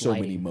there's Best so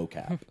lighting. many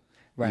mocap,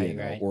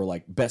 Right. or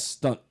like best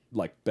stunt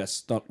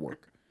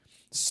work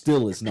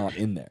still is not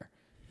in there.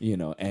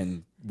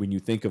 And when you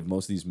think of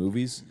most of these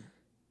movies,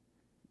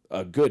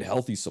 a good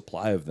healthy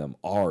supply of them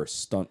are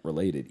stunt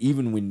related.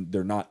 Even when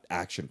they're not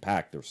action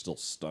packed, they're still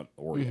stunt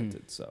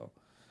oriented. So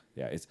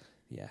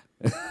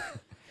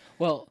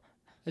Well,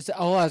 that's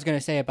all I was going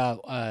to say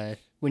about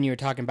when you were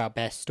talking about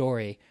best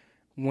story.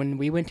 When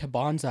we went to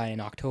Bonsai in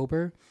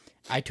October,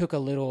 I took a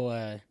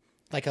little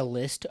like a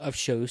list of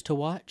shows to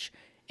watch,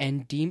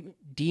 and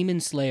Demon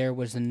Slayer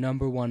was the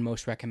 #1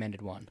 most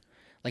recommended one.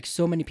 Like,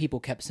 so many people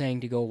kept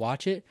saying to go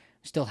watch it.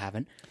 Still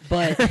haven't,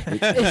 but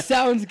it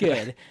sounds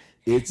good.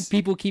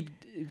 People keep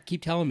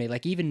telling me,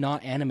 like, even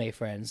not anime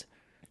friends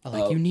are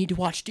like, you need to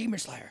watch Demon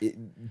Slayer.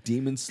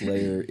 Demon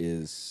Slayer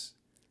is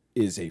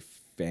a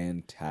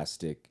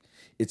fantastic.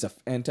 It's a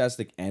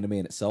fantastic anime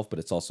in itself, but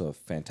it's also a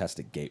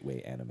fantastic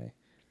gateway anime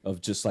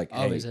of just like,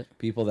 is it?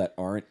 people that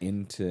aren't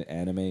into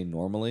anime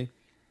normally,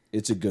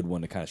 it's a good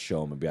one to kind of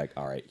show them and be like,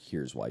 all right,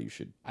 here's why you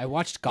should. I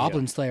watched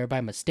Goblin Slayer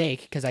by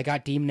mistake because I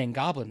got Demon and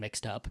Goblin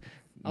mixed up.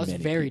 That was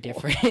Many very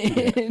people.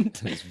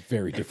 different. It's a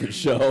very different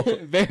show.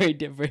 Very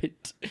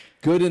different.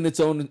 Good in its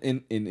own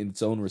in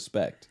its own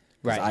respect.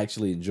 'Cause Right. I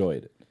actually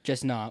enjoyed it.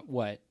 Just not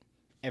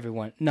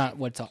not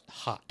what's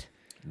hot.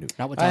 No.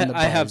 Not what's on the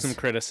buzz. I have some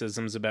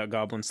criticisms about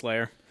Goblin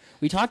Slayer.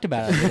 We talked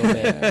about it a little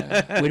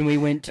bit when we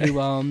went to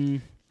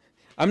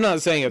I'm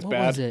not saying it's what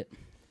bad. was it?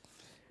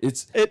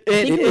 It's It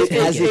it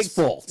has its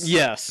faults.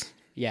 Yes.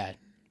 Yeah.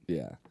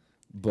 Yeah.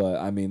 But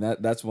I mean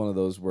that's one of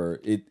those where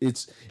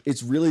it's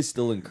really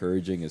still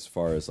encouraging as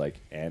far as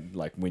like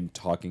when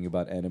talking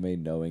about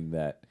anime, knowing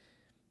that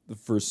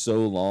for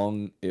so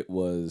long it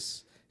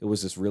was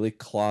this really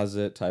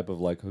closet type of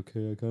like,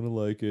 okay, I kind of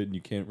like it and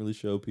you can't really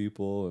show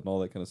people and all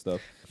that kind of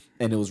stuff.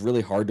 And it was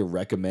really hard to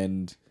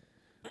recommend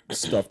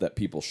stuff that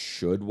people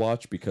should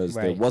watch because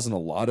there Right. wasn't a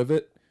lot of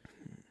it.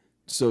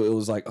 So it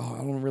was like, oh, I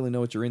don't really know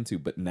what you're into.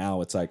 But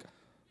now it's like,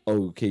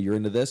 oh, okay, you're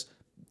into this.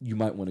 You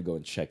might want to go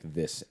and check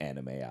this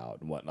anime out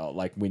and whatnot.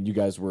 Like when you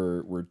guys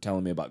were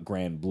telling me about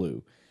Grand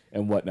Blue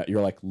and whatnot,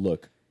 you're like,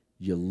 look,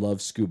 you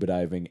love scuba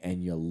diving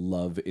and you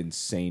love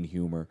insane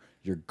humor.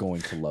 You're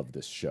going to love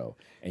this show.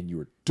 And you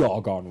were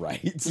doggone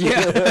right.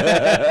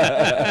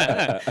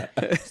 Yeah.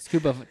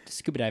 Scuba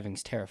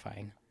diving's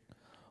terrifying.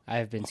 I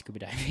have been scuba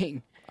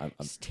diving.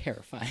 It's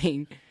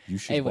terrifying. You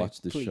should Anyway,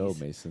 watch this please. show,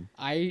 Mason.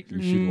 You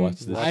You should watch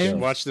this I show. should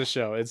watch the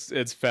show.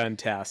 It's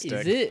fantastic.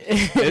 Is it?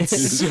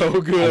 It's so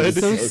good.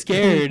 I'm so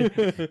scared.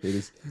 It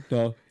is.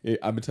 No, I'm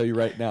gonna tell you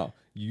right now.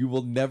 You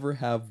will never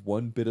have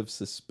one bit of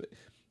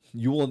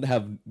You will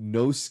have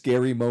no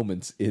scary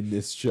moments in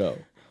this show.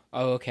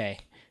 Oh, okay.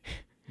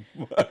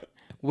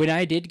 When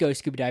I did go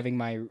scuba diving,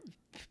 my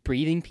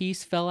breathing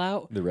piece fell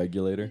out. The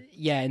regulator.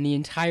 Yeah, and the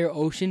entire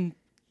ocean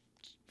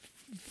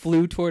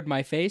flew toward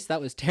my face.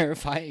 That was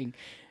terrifying.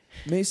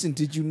 Mason,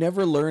 did you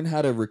never learn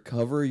how to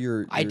recover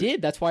your? I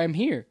did. That's why I'm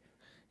here.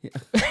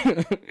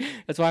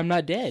 That's why I'm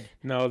not dead.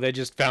 No, they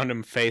just found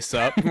him face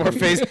up or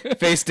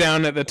face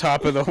down at the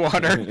top of the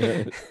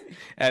water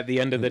at the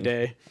end of the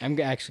day. I'm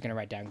actually gonna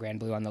write down Grand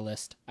Blue on the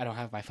list. I don't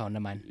have my phone to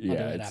mine. I'll do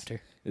it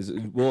after.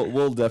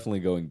 We'll definitely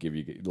go and give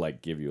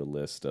you a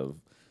list of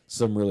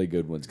some really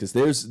good ones because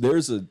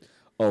there's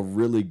a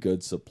really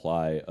good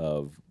supply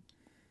of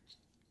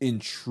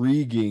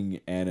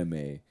intriguing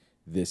anime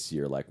this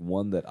year. Like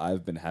one that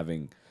I've been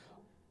having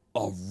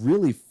a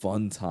really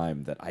fun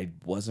time that I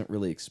wasn't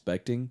really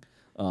expecting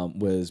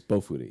was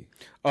Bofuri.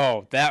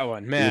 Oh, that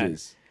one, man. It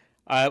is.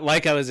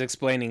 Like I was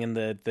explaining in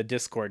the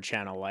Discord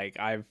channel, like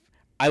I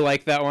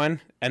like that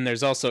one, and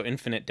there's also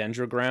Infinite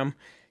Dendrogram.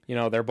 You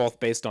know, they're both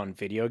based on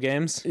video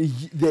games.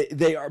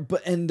 They are,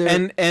 but and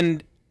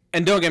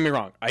don't get me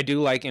wrong, I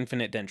do like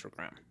Infinite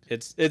Dendrogram.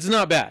 It's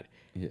not bad.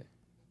 yeah,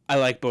 I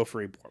like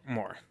Bofuri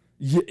more.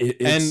 yeah,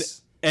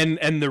 it's,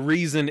 And the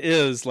reason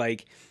is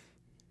like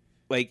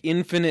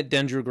Infinite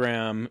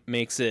Dendrogram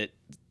makes it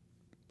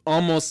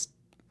almost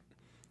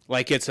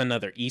like it's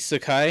another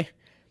isekai,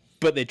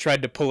 but they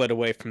tried to pull it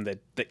away from the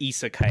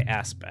isekai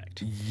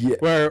aspect.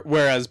 yeah.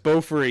 Whereas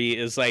Bofuri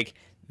is like,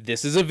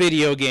 this is a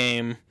video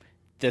game,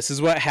 this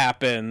is what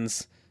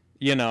happens,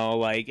 you know,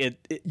 like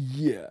it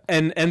Yeah.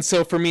 and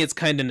so for me it's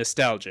kind of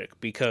nostalgic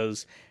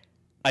because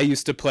I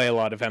used to play a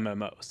lot of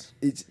MMOs.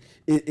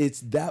 It's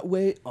that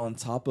way on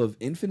top of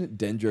Infinite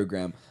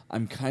Dendrogram.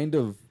 I'm kind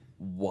of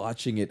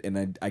watching it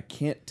and I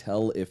can't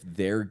tell if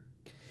they're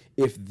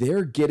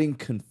getting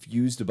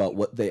confused about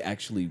what they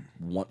actually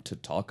want to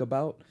talk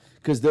about,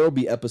 because there will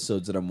be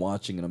episodes that I'm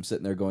watching and I'm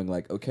sitting there going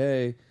like,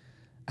 okay,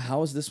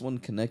 how is this one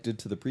connected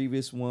to the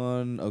previous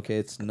one? Okay,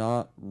 it's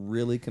not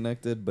really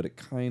connected, but it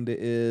kind of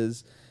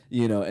is,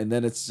 you know. And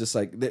then it's just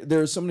like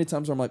there are so many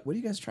times where I'm like, what are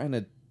you guys trying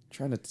to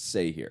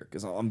say here?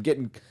 Because I'm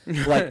getting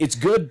like, it's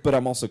good, but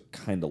I'm also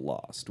kind of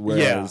lost.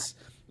 Whereas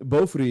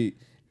Bofuri,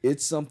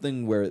 it's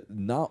something where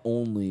not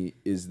only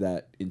is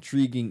that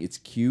intriguing, it's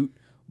cute,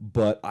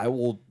 but I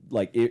will,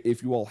 like,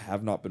 if you all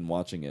have not been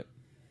watching it,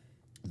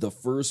 the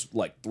first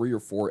like 3 or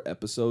 4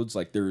 episodes,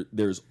 like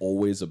there's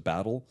always a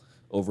battle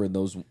over in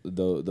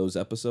those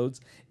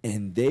episodes,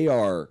 and they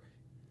are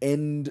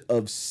end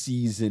of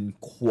season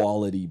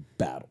quality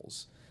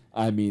battles.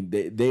 I mean,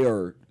 they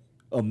are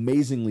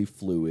amazingly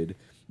fluid.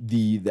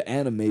 The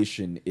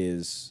animation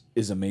is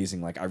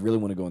amazing. Like, I really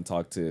want to go and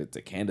talk to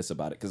Candace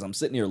about it, because I'm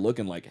sitting here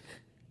looking like,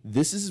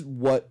 this is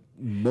what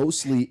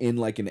mostly in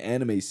like an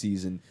anime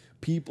season,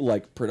 people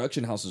like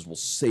production houses will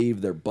save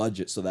their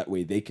budget so that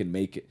way they can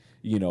make it,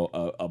 you know,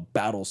 a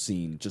battle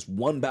scene, just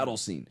one battle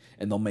scene,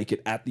 and they'll make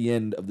it at the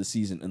end of the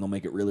season and they'll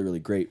make it really, really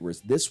great. Whereas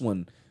this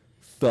one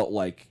felt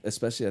like,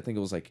 especially I think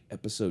it was like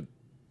episode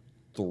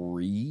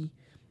 3,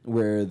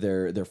 where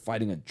they're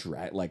fighting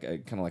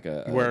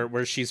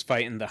where she's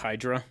fighting the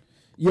Hydra.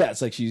 Yeah,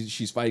 it's like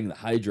she's fighting the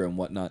Hydra and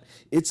whatnot.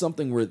 It's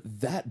something where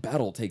that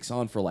battle takes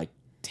on for like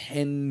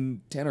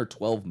 10 or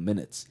 12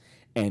 minutes,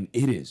 and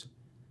it is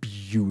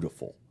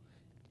beautiful.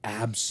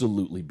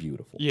 Absolutely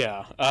beautiful.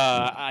 Yeah,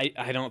 I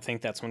don't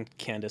think that's when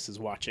Candace is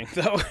watching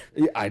though.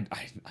 Yeah, I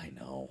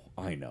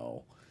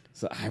know.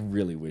 So I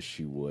really wish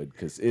she would,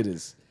 because it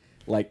is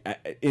like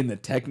in the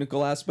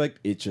technical aspect,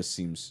 it just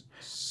seems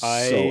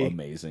so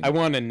amazing. I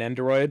want an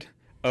Nendoroid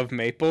of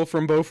Maple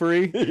from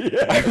Beaufry.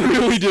 I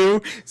really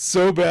do,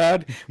 so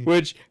bad.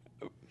 Which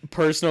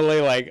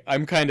personally, like,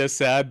 I'm kind of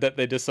sad that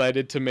they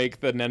decided to make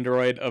the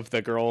Nendoroid of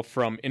the girl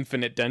from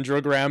Infinite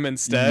Dendrogram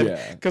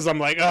instead. Because I'm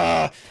like,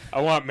 I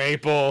want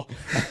Maple.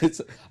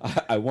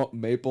 I want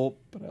Maple,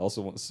 but I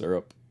also want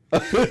syrup.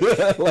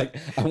 Like,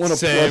 I want a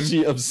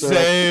plushie of syrup.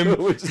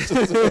 Same. Which is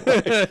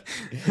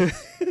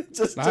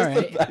just All right.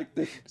 the fact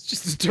that It's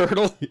just a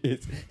turtle.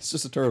 it's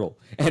just a turtle.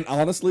 And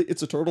honestly,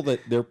 it's a turtle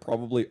that there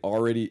probably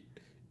already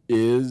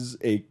is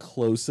a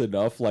close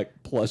enough, like,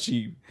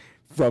 plushie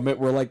from it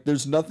where, like,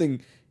 there's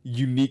nothing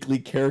uniquely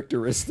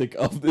characteristic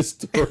of this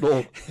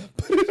turtle.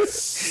 But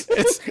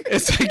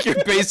It's like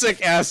your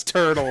basic ass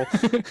turtle.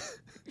 it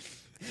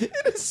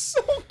is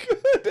so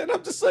good. And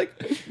I'm just like,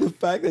 the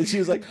fact that she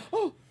was like,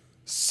 oh,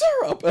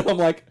 syrup. And I'm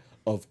like,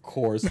 of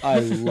course, I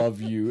love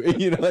you.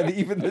 You know, and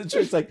even the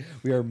church, like,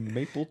 we are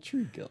Maple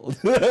Tree Guild.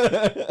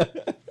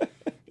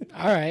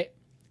 All right,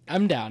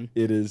 I'm down.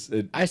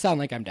 I sound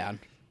like I'm down.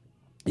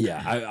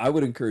 Yeah, I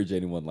would encourage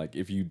anyone, like,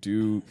 if you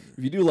do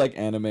like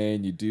anime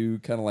and you do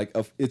kind of like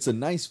it's a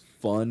nice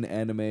fun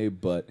anime,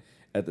 but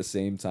at the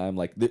same time,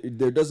 like,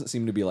 there doesn't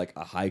seem to be like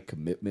a high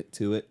commitment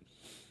to it,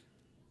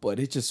 but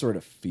it just sort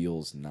of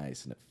feels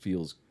nice and it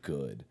feels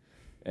good.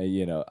 And,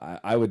 you know,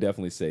 I would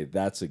definitely say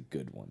that's a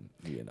good one.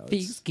 You know,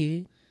 Feels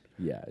good.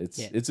 Yeah,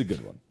 it's a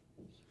good one.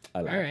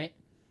 I like All right,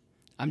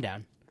 I'm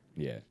down.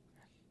 it.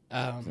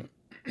 Yeah.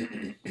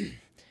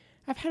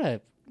 I've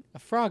had a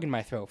frog in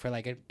my throat for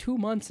like 2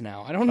 months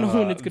now. I don't know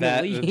when it's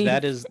gonna leave.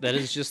 That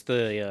is just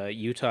the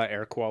Utah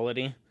air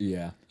quality.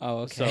 Yeah. Oh,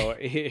 okay. So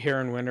here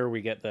in winter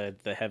we get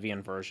the heavy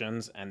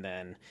inversions, and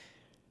then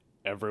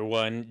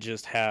everyone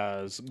just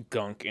has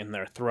gunk in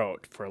their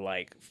throat for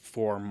like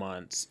 4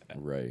 months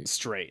Right.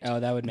 straight. Oh,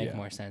 that would make Yeah.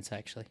 more sense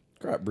actually.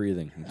 Crap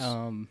breathing. It's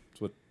Um,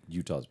 what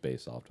Utah's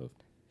based off of.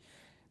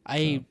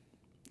 I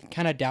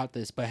kind of doubt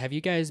this, but have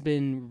you guys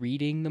been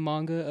reading the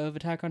manga of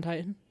Attack on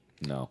Titan?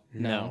 No.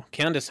 No,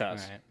 Candace All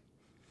has. right.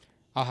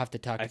 I'll have to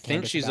talk to I think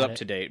Candace she's about up it.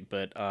 to date,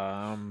 but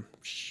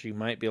she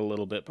might be a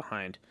little bit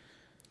behind.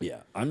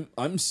 Yeah,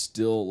 I'm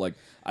still like,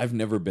 I've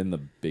never been the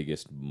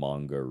biggest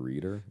manga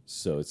reader,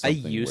 so it's I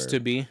something used where, to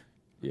be,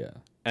 yeah,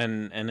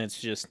 and it's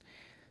just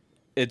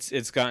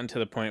it's gotten to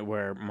the point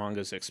where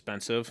manga's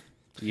expensive,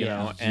 you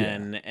know,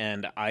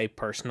 and I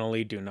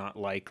personally do not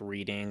like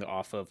reading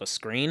off of a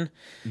screen,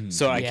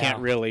 so I Yeah. can't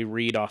really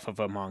read off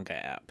of a manga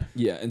app.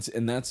 yeah,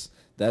 and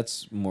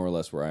that's more or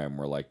less where I am.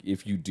 Where, like,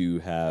 if you do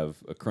have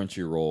a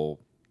Crunchyroll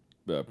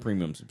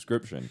premium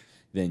subscription,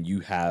 then you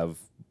have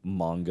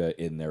manga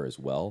in there as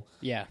well.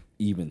 Yeah.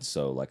 Even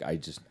so, like,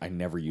 I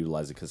never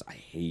utilize it because I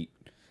hate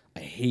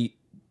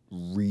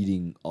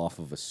reading off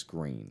of a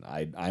screen.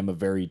 I'm a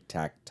very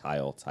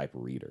tactile type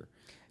reader,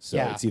 so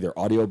Yeah. it's either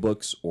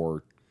audiobooks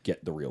or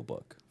get the real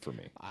book for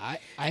me. I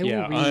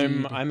Yeah, will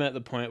read. I'm at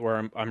the point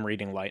where I'm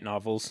reading light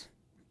novels,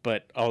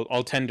 but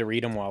I'll tend to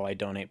read them while I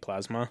donate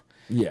plasma,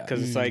 Yeah,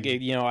 because it's like,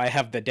 you know, I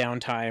have the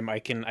downtime, I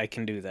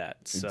can do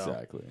that. So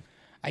exactly.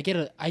 I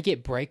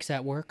get breaks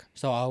at work,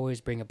 so I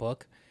always bring a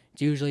book.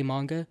 It's usually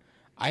manga.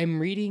 I'm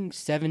reading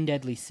Seven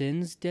Deadly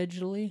Sins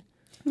digitally,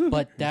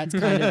 but that's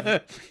kind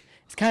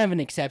of an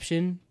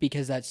exception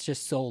because that's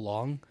just so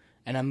long,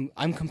 and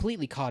I'm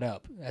completely caught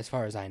up as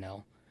far as I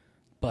know.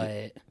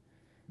 But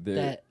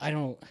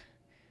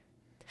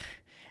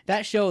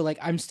that show, like,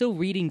 I'm still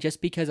reading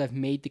just because I've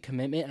made the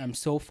commitment and I'm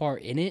so far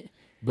in it.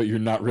 But you're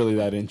not really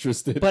that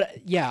interested. But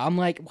yeah, I'm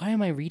like, why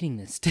am I reading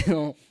this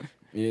still?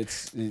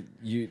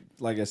 You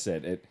like I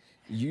said,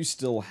 you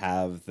still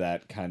have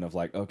that kind of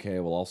like, okay,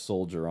 well, I'll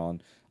soldier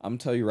on. I'm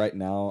telling you right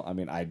now, I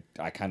mean, I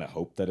kind of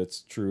hope that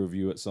it's true of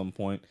you at some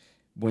point.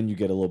 When you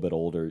get a little bit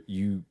older,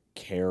 you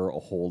care a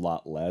whole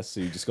lot less.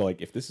 So you just go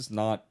like, if this is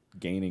not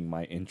gaining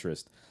my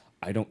interest,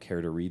 I don't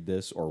care to read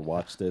this or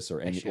watch this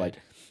or any, like,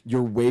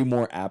 you're way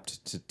more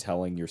apt to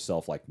telling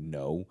yourself like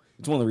no.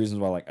 It's one of the reasons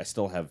why, like, I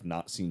still have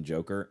not seen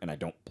Joker and I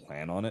don't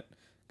plan on it.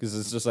 Because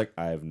it's just like,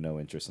 I have no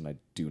interest and I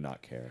do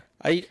not care.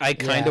 I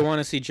kind of Yeah. want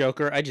to see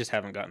Joker. I just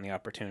haven't gotten the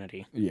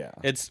opportunity. Yeah.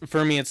 It's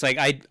for me. It's like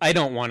I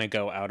don't want to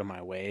go out of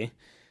my way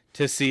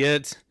to see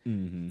it.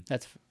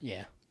 That's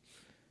yeah.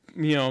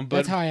 You know, but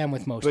That's how I am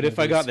with most. but if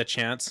I movies. got the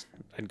chance,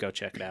 I'd go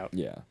check it out.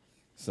 Yeah.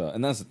 So,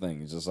 and that's the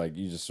thing. It's just like,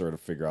 you just sort of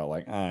figure out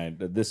like, all right,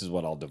 this is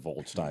what I'll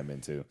divulge time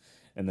into.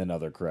 And then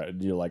other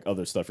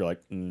stuff, you're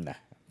like, nah,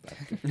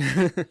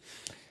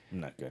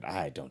 not good.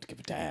 I don't give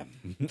a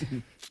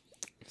damn.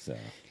 So,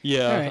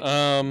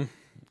 Yeah.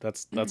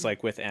 That's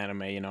like with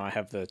anime. You know, I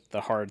have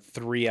the hard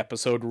 3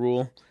 episode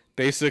rule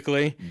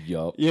basically.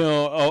 yup. You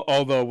know,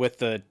 although with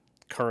the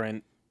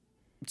current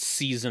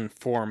seasonal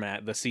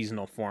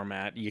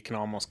format, you can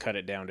almost cut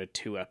it down to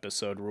 2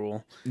 episode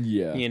rule.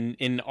 Yeah.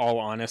 In all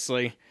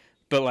honesty,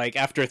 but like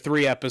after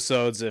 3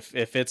 episodes,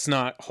 if it's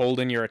not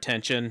holding your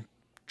attention,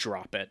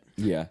 drop it.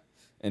 Yeah.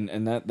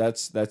 And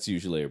that's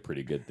usually a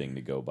pretty good thing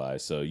to go by.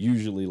 So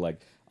usually,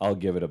 like, I'll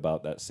give it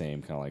about that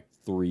same kind of like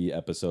 3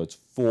 episodes,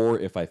 4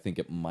 if I think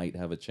it might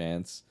have a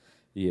chance,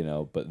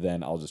 but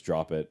then I'll just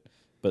drop it.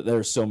 But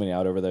there's so many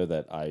out over there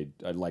that I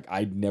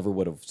never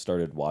would have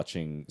started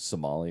watching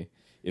Somali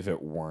if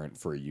it weren't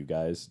for you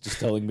guys just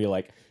telling me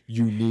like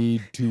you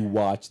need to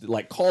watch,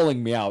 like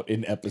calling me out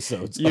in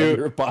episodes of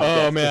your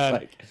podcast. Oh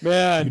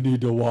man, you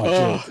need to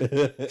watch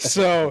it.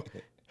 So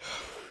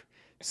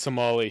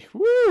Somali,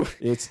 woo!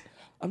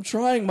 I'm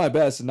trying my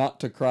best not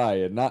to cry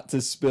and not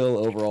to spill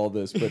over all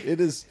this, but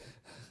it's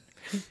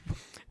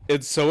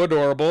so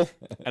adorable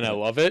and I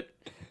love it.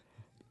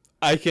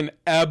 I can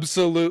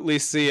absolutely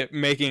see it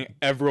making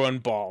everyone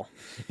bawl.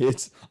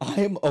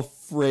 I'm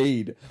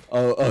afraid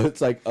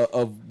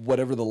of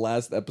whatever the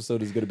last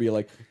episode is going to be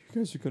like.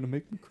 You guys are going to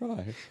make me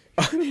cry.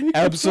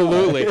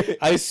 Absolutely.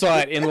 I saw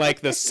it in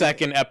like the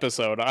second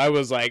episode. I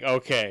was like,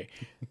 okay,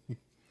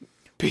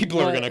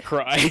 people are going to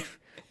cry.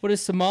 What is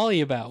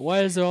Somali about? Why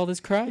is there all this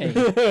crying?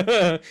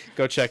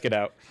 Go check it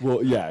out.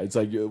 Well, yeah, it's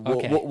like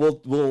Okay.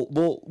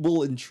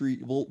 we'll intrigue,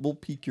 we'll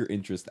pique your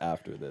interest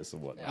after this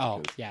and whatnot.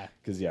 Oh, yeah.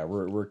 Because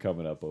we're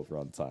coming up over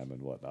on time and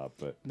whatnot.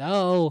 But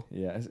No.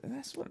 yeah,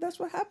 that's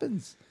what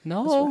happens.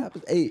 No. That's what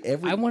happens. Hey,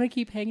 I want to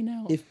keep hanging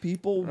out. if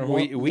people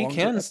We want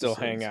can longer still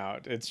hang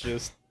episodes- out. It's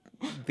just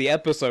the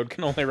episode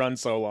can only run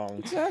so long.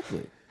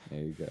 Exactly. There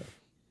you go.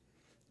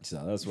 So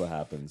that's what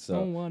happens. So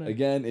Don't wanna.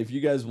 again, if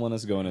you guys want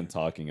us going and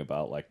talking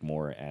about like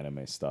more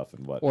anime stuff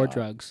and whatnot, or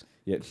drugs.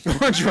 yeah,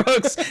 Or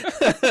drugs.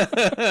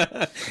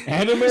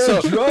 anime So,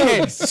 or drugs.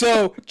 okay,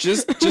 so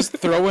just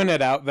throwing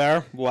it out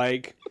there,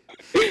 like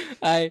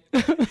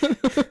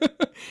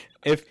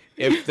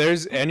if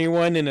there's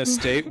anyone in a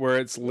state where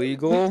it's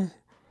legal,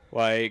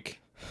 like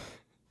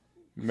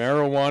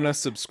marijuana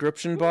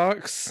subscription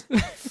box,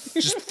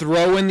 just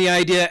throwing the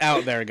idea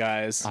out there,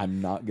 guys. I'm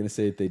not gonna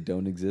say that they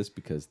don't exist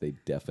because they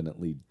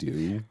definitely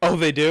do. Oh,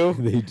 they do?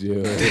 They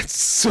do. It's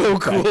so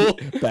cool.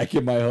 Back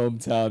in my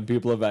hometown,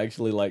 people have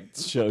actually like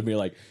showed me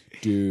like,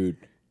 dude,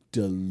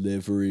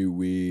 delivery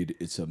weed,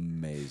 it's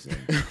amazing.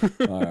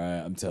 All right,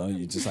 I'm telling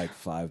you, just like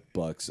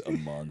 $5 a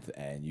month,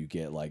 and you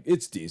get like,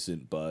 it's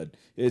decent, bud.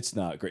 It's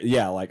not great.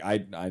 Yeah, like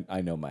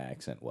I know my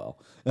accent well,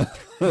 but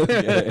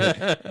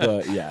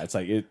yeah, it's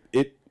like it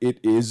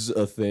is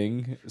a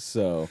thing.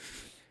 So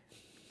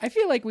I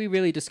feel like we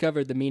really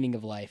discovered the meaning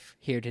of life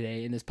here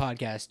today in this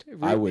podcast.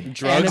 I would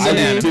Drugs I and would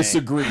anime.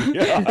 disagree.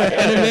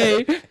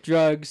 Anime,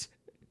 drugs,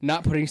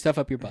 not putting stuff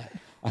up your butt.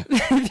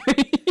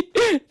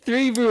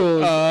 Three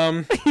rules.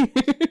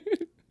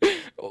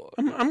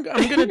 I'm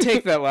gonna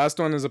take that last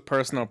one as a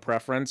personal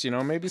preference.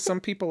 Maybe some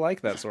people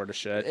like that sort of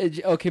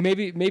shit. Okay,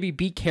 maybe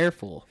be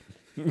careful.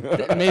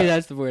 Maybe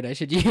that's the word I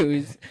should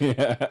use.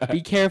 Yeah.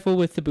 Be careful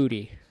with the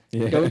booty.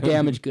 Yeah. Don't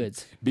damage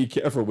goods. Be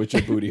careful with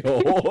your booty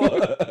hole.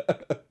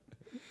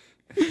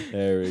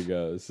 There we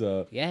go.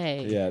 So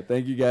Yay. yeah,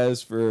 thank you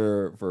guys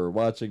for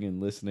watching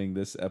and listening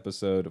this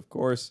episode. Of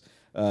course,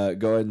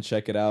 go ahead and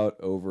check it out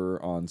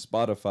over on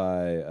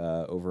Spotify,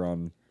 over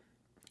on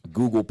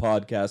Google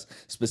Podcasts,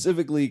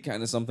 specifically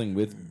kind of something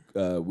with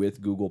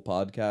Google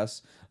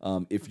Podcasts.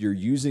 If you're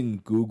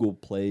using Google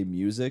Play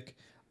Music,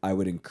 I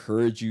would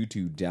encourage you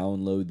to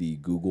download the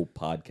Google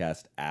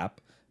Podcast app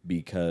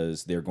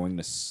because they're going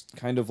to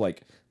kind of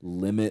like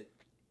limit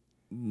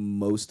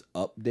most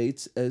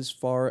updates as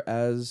far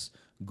as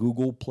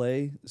Google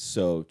Play.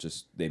 So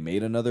just they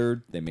made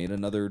another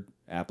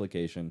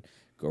application.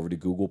 Go over to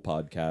Google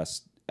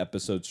Podcasts.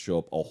 Episodes show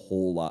up a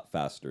whole lot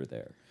faster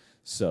there.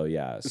 So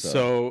yeah.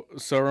 So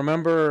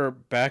remember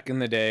back in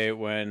the day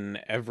when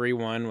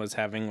everyone was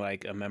having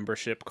like a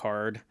membership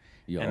card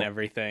and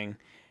everything,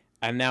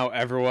 and now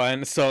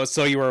everyone so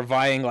you were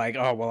vying like,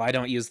 oh well, I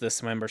don't use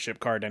this membership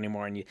card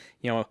anymore, and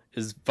you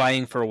is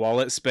vying for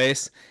wallet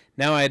space.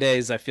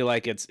 Nowadays, I feel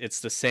like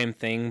it's the same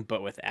thing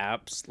but with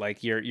apps.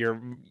 Like your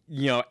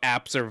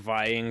apps are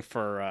vying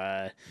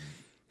for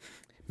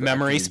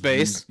memory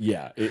space.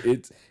 Yeah,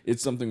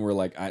 it's something where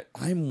like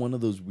I'm one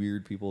of those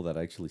weird people that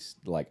actually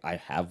like I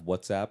have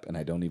WhatsApp and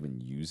I don't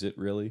even use it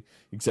really,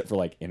 except for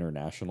like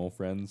international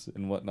friends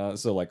and whatnot.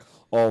 So like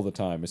all the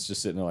time it's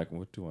just sitting there like,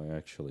 what do I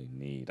actually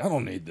need? I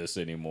don't need this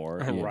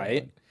anymore. you know?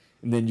 Right.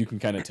 And then you can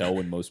kind of tell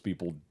when most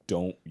people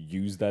don't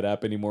use that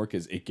app anymore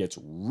because it gets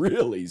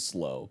really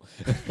slow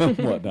and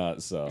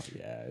whatnot. So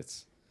yeah,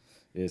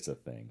 it's a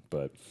thing,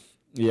 but.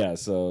 Yeah,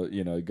 so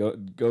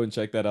go and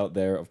check that out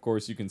there. Of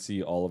course, you can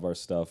see all of our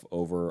stuff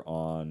over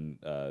on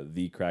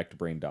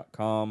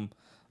thecrackedbrain.com,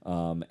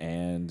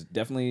 and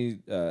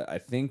definitely I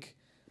think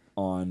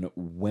on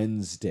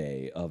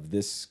Wednesday of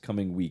this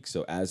coming week.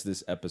 So as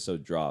this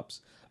episode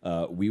drops,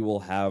 we will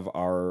have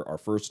our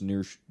first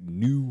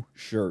new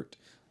shirt.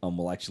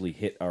 Will actually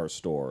hit our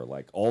store.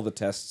 Like all the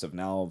tests have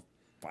now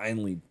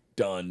finally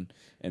done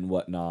and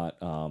whatnot.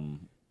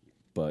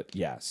 But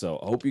yeah, so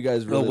I hope you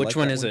guys really. Which like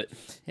one that is it?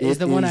 Is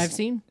the one I've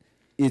seen?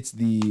 It's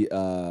the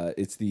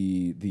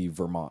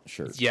Vermont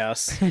shirt.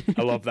 Yes,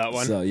 I love that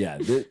one. So yeah,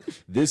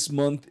 this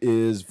month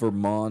is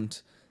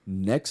Vermont.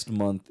 Next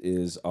month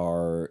is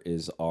our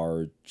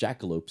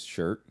Jackalope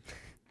shirt,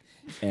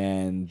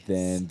 and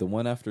then the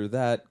one after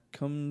that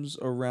comes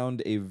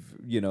around a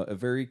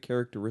very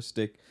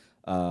characteristic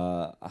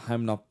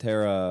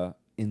Hymenoptera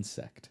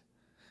insect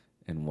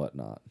and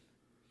whatnot.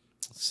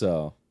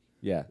 So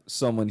yeah,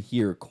 someone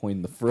here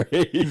coined the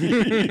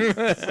phrase.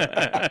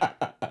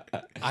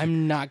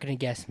 I'm not gonna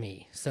guess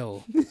me,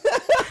 so gonna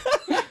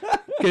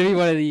be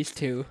one of these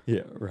two.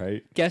 Yeah,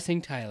 right.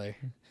 Guessing Tyler.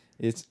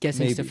 It's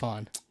Guessing maybe.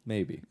 Stefan.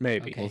 Maybe.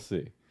 Maybe. Okay. We'll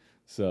see.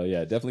 So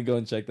yeah, definitely go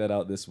and check that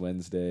out this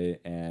Wednesday,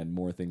 and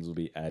more things will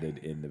be added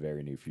in the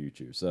very near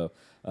future. So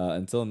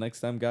until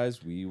next time,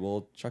 guys, we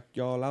will check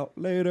y'all out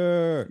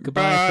later.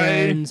 Goodbye, Bye.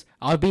 friends.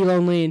 I'll be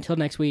lonely until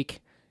next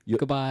week. You-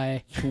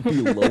 Goodbye. You'll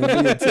be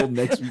lonely until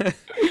next week.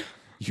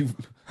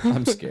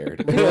 I'm scared.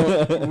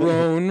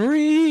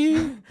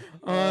 Ronry,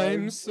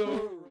 I'm so